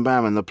 bam, bam,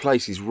 bam, and the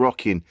place is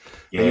rocking,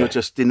 and you're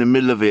just in the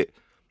middle of it.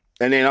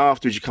 And then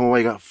afterwards, you come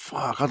away, and go,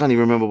 "Fuck, I don't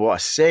even remember what I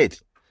said."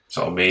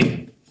 So I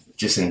mean,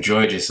 just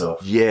enjoyed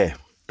yourself. Yeah,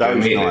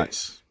 those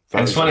nights.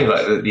 And it's funny,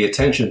 like the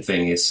attention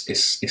thing is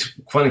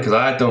funny because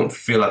I don't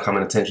feel like I'm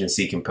an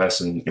attention-seeking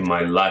person in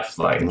my life,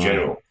 like in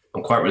general.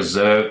 I'm quite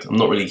reserved. I'm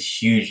not really a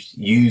huge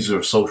user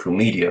of social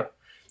media.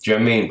 Do you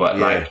know what I mean? But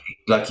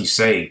like you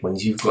say, when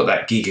you've got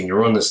that gig and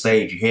you're on the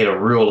stage, you hear the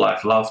real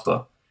life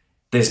laughter.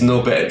 There's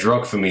no better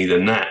drug for me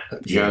than that.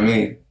 Do you know what I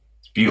mean?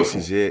 It's beautiful.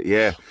 This is it,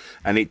 yeah.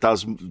 And it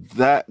does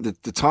that.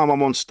 The time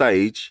I'm on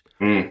stage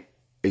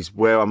is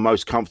where I'm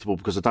most comfortable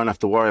because I don't have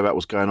to worry about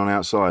what's going on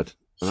outside.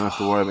 I don't have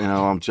to worry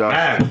about, I'm just,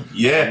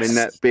 I'm in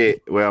that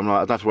bit where I'm like, I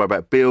don't have to worry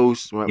about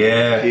bills, about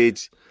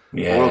kids.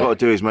 Yeah. All I've got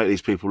to do is make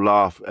these people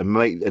laugh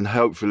and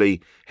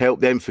hopefully help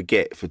them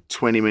forget for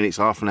 20 minutes,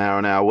 half an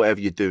hour, whatever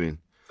you're doing.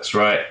 That's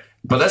right.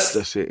 But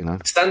that's it,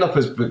 Stand-up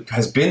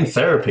has been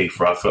therapy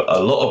for a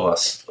lot of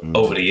us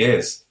over the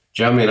years.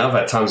 Do you know what I mean? I've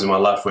had times in my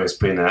life where it's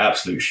been an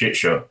absolute shit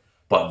show.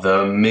 But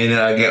the minute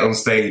I get on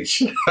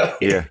stage,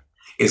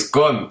 it's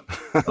gone.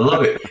 I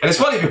love it. And it's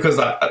funny because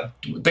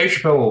Dave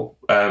Chappelle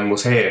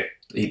was here.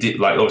 He did,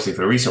 obviously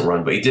for a recent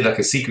run, but he did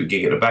a secret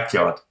gig at the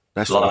Backyard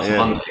last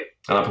Monday.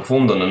 And I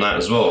performed on the night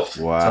as well.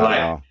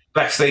 Wow. So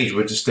backstage,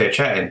 we're just there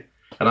chatting.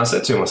 And I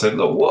said to him,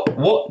 look,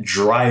 what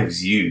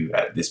drives you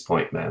at this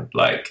point, man?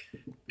 Like,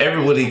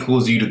 everybody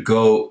calls you the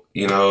GOAT,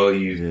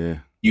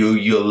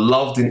 you're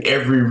loved in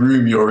every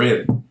room you're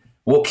in.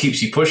 What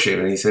keeps you pushing?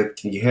 And he said,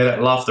 can you hear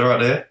that laughter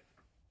out there?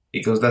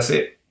 He goes, that's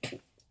it.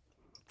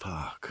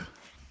 Fuck.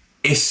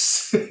 It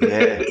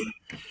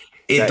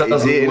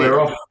doesn't wear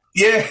off.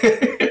 Yeah.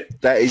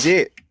 That is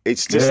it.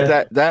 It's just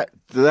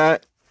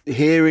that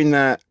hearing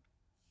that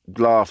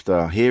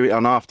laughter,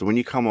 and after when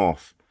you come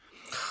off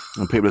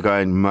and people are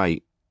going,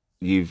 mate,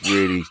 that's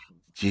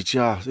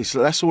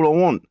all I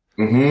want.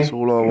 That's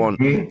all I want.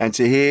 And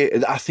to hear,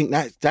 I think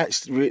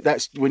that's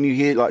when you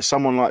hear like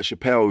someone like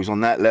Chappelle who's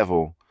on that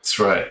level. That's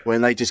right.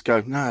 When they just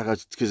go, no,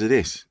 it's because of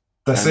this.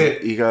 That's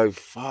it. You go,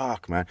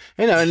 fuck, man.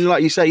 And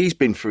like you say, he's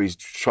been through his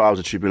trials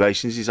and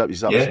tribulations, his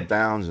ups and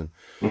downs,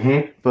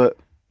 but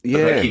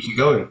that keeps you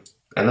going.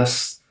 And I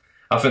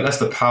think that's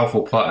the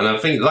powerful part. And I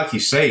think, like you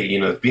say,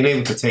 being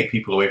able to take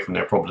people away from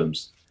their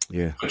problems.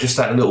 Yeah. For just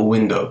that little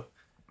window.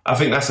 I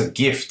think that's a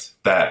gift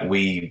that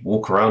we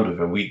walk around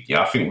with, and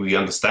I think we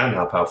understand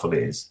how powerful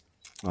it is.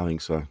 I think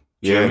so. Do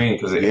you know what I mean?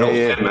 Because it helps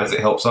them as it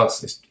helps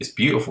us. It's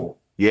beautiful.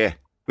 Yeah.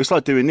 It's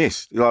like doing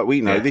this. Like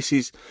we know this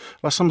is,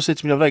 like someone said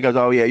to me the other day, goes,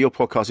 oh yeah, your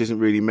podcast isn't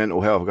really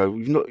mental health. I go,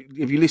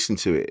 have you listened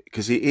to it?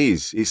 Because it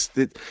is. It's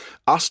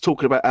us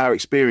talking about our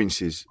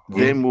experiences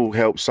then will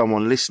help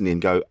someone listening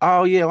go,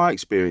 oh yeah, I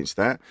experienced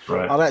that.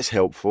 Right. Oh, that's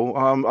helpful.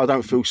 I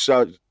don't feel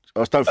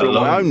on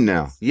my own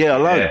now. Yeah,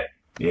 alone.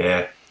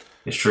 Yeah.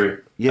 It's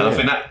true. Yeah. And I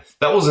think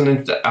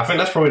I think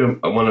that's probably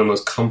one of the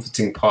most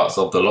comforting parts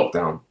of the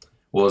lockdown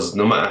was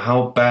no matter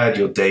how bad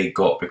your day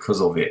got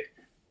because of it,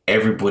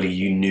 everybody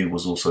you knew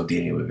was also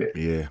dealing with it.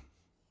 Yeah.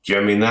 Do you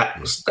know what I mean?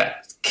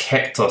 That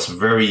kept us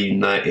very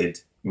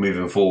united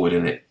moving forward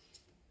in it.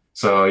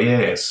 So yeah,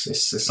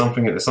 it's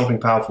something. There's something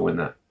powerful in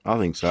that. I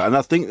think so, and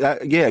I think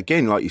that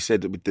again, like you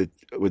said, with the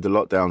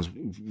lockdowns,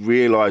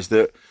 realised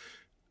that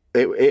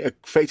it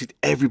affected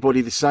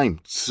everybody the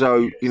same.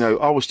 So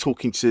I was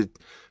talking to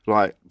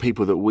like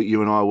people that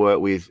you and I work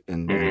with,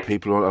 and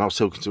people. And I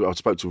spoke to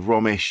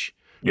Ramesh,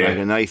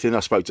 Nathan. I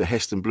spoke to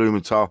Heston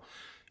Blumenthal,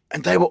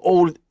 and they were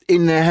all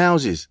in their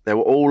houses. They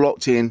were all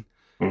locked in,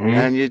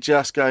 and you're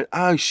just going,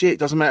 oh shit,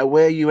 doesn't matter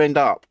where you end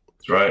up.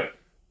 That's right.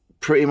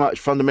 Pretty much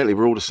fundamentally,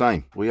 we're all the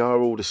same. We are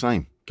all the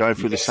same, going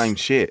through the same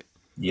shit.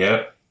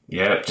 Yep.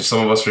 Just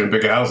some of us are in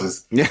bigger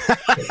houses.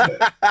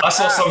 I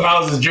saw some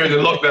houses during the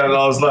lockdown and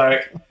I was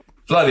like,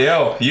 bloody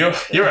hell, you're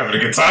having a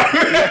good time.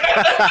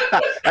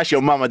 That's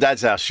your mum and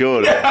dad's house,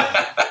 surely.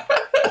 I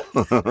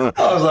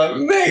was like,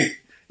 mate,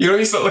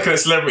 you start looking at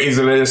celebrities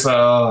and they're just like,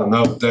 oh,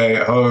 another day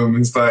at home.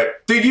 It's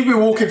like, dude, you've been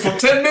walking for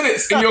 10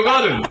 minutes in your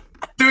garden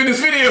doing this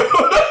video.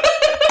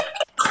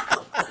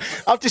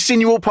 I've just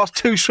seen you walk past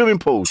 2 swimming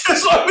pools.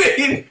 That's what I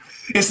mean.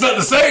 It's not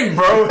the same,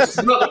 bro. It's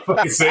not the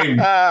fucking same.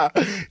 I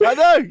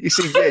know. You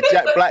see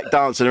Jack Black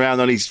dancing around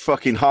on his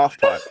fucking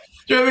half pipe.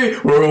 Do you know what I mean?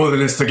 We're all in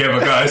this together,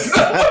 guys.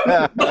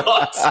 Yeah.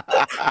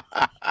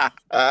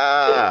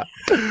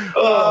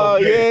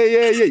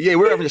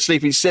 We're having to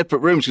sleep in separate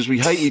rooms because we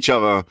hate each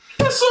other.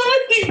 That's what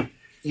I mean.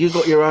 You've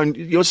got your own.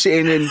 You're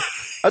sitting in.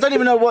 I don't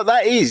even know what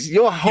that is.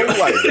 Your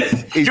hallway.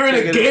 You're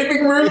in a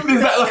gaming room?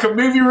 Is that like a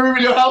movie room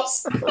in your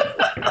house?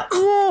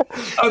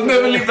 I'd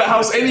never leave the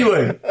house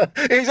anyway.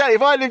 Exactly.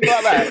 If I lived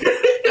like that.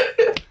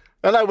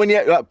 I know when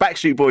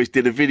Backstreet Boys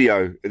did a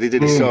video, they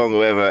did a song or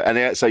whatever,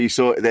 and so you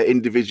saw their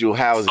individual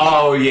houses.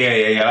 Oh,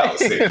 yeah, that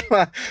was it.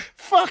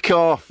 Fuck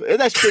off.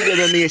 That's bigger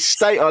than the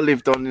estate I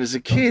lived on as a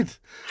kid.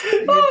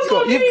 They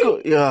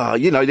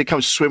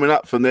come swimming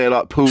up from their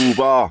like pool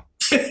bar.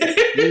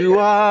 You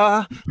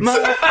are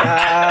my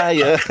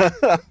fire.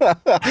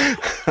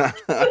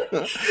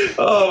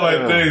 Oh, my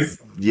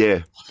days.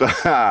 Yeah.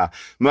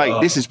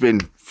 Mate, this has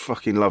been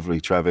fucking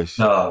lovely, Travis.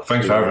 Oh,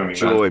 thanks for having me,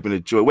 man. Been a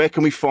joy. Where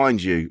can we find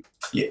you?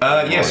 So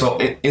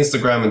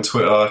Instagram and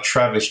Twitter,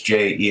 Travis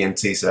Jent,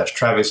 so that's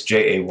Travis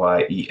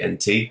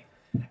Jayent.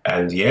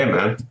 And yeah,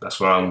 man, that's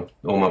where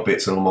all my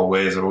bits and all my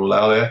ways are all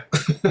out there.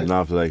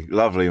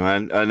 Lovely,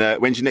 man.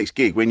 And when's your next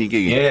gig? When are you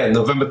gigging? Yeah,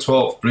 November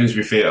 12th,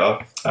 Bloomsbury Theatre.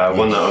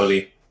 One night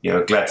only.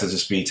 Glad to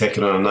just be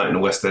taking on a night in the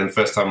West End,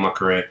 first time in my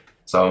career.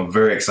 So I'm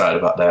very excited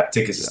about that.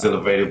 Tickets are still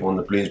available on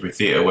the Bloomsbury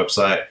Theatre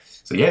website.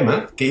 So yeah,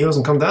 man, get yours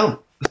and come down.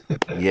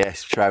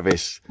 Yes,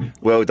 Travis.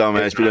 Well done,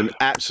 man. It's been an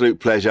absolute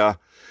pleasure.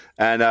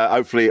 And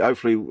hopefully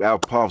our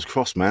paths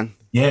cross, man.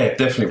 Yeah,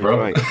 definitely, bro.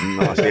 Right.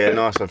 Nice. Yeah,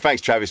 nice one.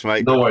 Thanks, Travis,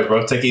 mate. No worries,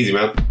 bro. Take it easy,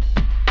 man.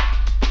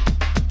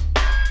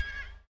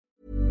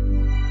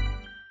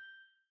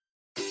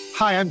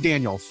 Hi, I'm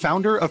Daniel,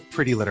 founder of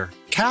Pretty Litter.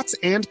 Cats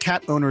and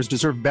cat owners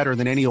deserve better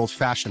than any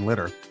old-fashioned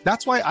litter.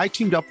 That's why I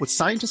teamed up with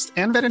scientists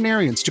and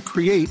veterinarians to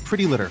create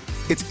Pretty Litter.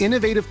 Its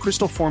innovative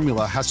crystal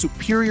formula has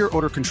superior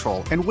odor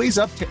control and weighs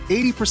up to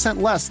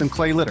 80% less than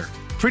clay litter.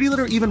 Pretty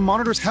Litter even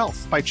monitors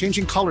health by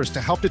changing colors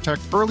to help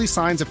detect early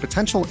signs of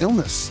potential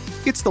illness.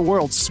 It's the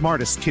world's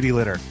smartest kitty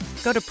litter.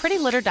 Go to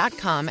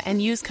prettylitter.com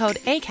and use code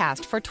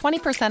ACAST for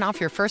 20%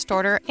 off your first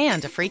order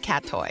and a free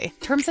cat toy.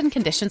 Terms and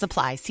conditions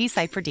apply. See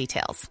site for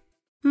details.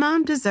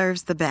 Mom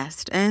deserves the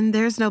best, and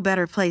there's no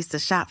better place to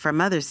shop for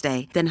Mother's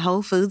Day than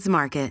Whole Foods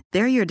Market.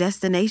 They're your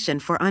destination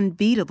for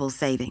unbeatable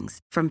savings,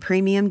 from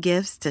premium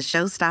gifts to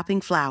show-stopping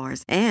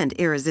flowers and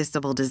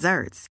irresistible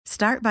desserts.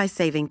 Start by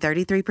saving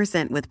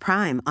 33% with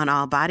Prime on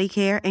all body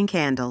care and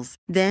candles.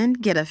 Then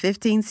get a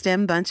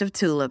 15-stem bunch of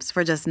tulips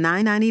for just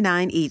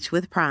 $9.99 each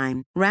with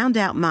Prime. Round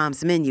out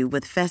Mom's menu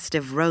with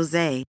festive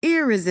rosé,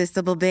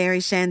 irresistible berry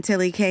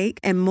chantilly cake,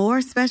 and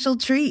more special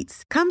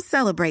treats. Come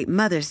celebrate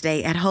Mother's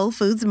Day at Whole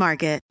Foods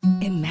Market.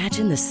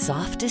 Imagine the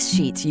softest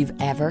sheets you've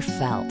ever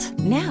felt.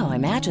 Now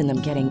imagine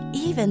them getting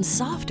even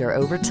softer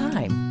over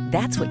time.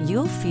 That's what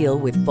you'll feel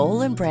with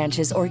Boll &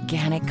 Branch's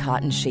organic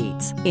cotton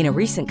sheets. In a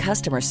recent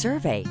customer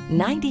survey,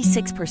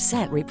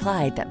 96%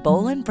 replied that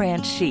Boll &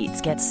 Branch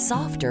sheets get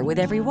softer with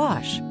every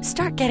wash.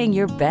 Start getting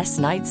your best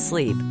night's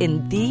sleep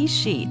in these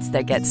sheets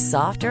that get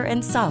softer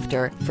and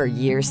softer for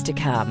years to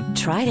come.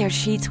 Try their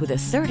sheets with a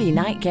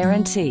 30-night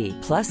guarantee.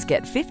 Plus,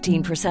 get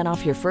 15%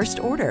 off your first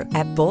order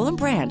at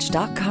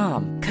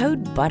bollandbranch.com.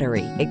 Code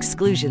BUTTERY.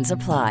 Exclusions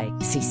apply.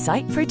 See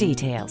site for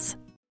details.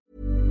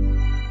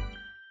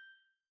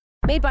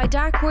 Made by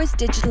darkhorse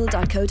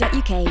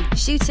digital.co.uk.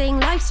 Shooting,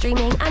 live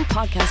streaming and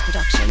podcast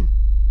production.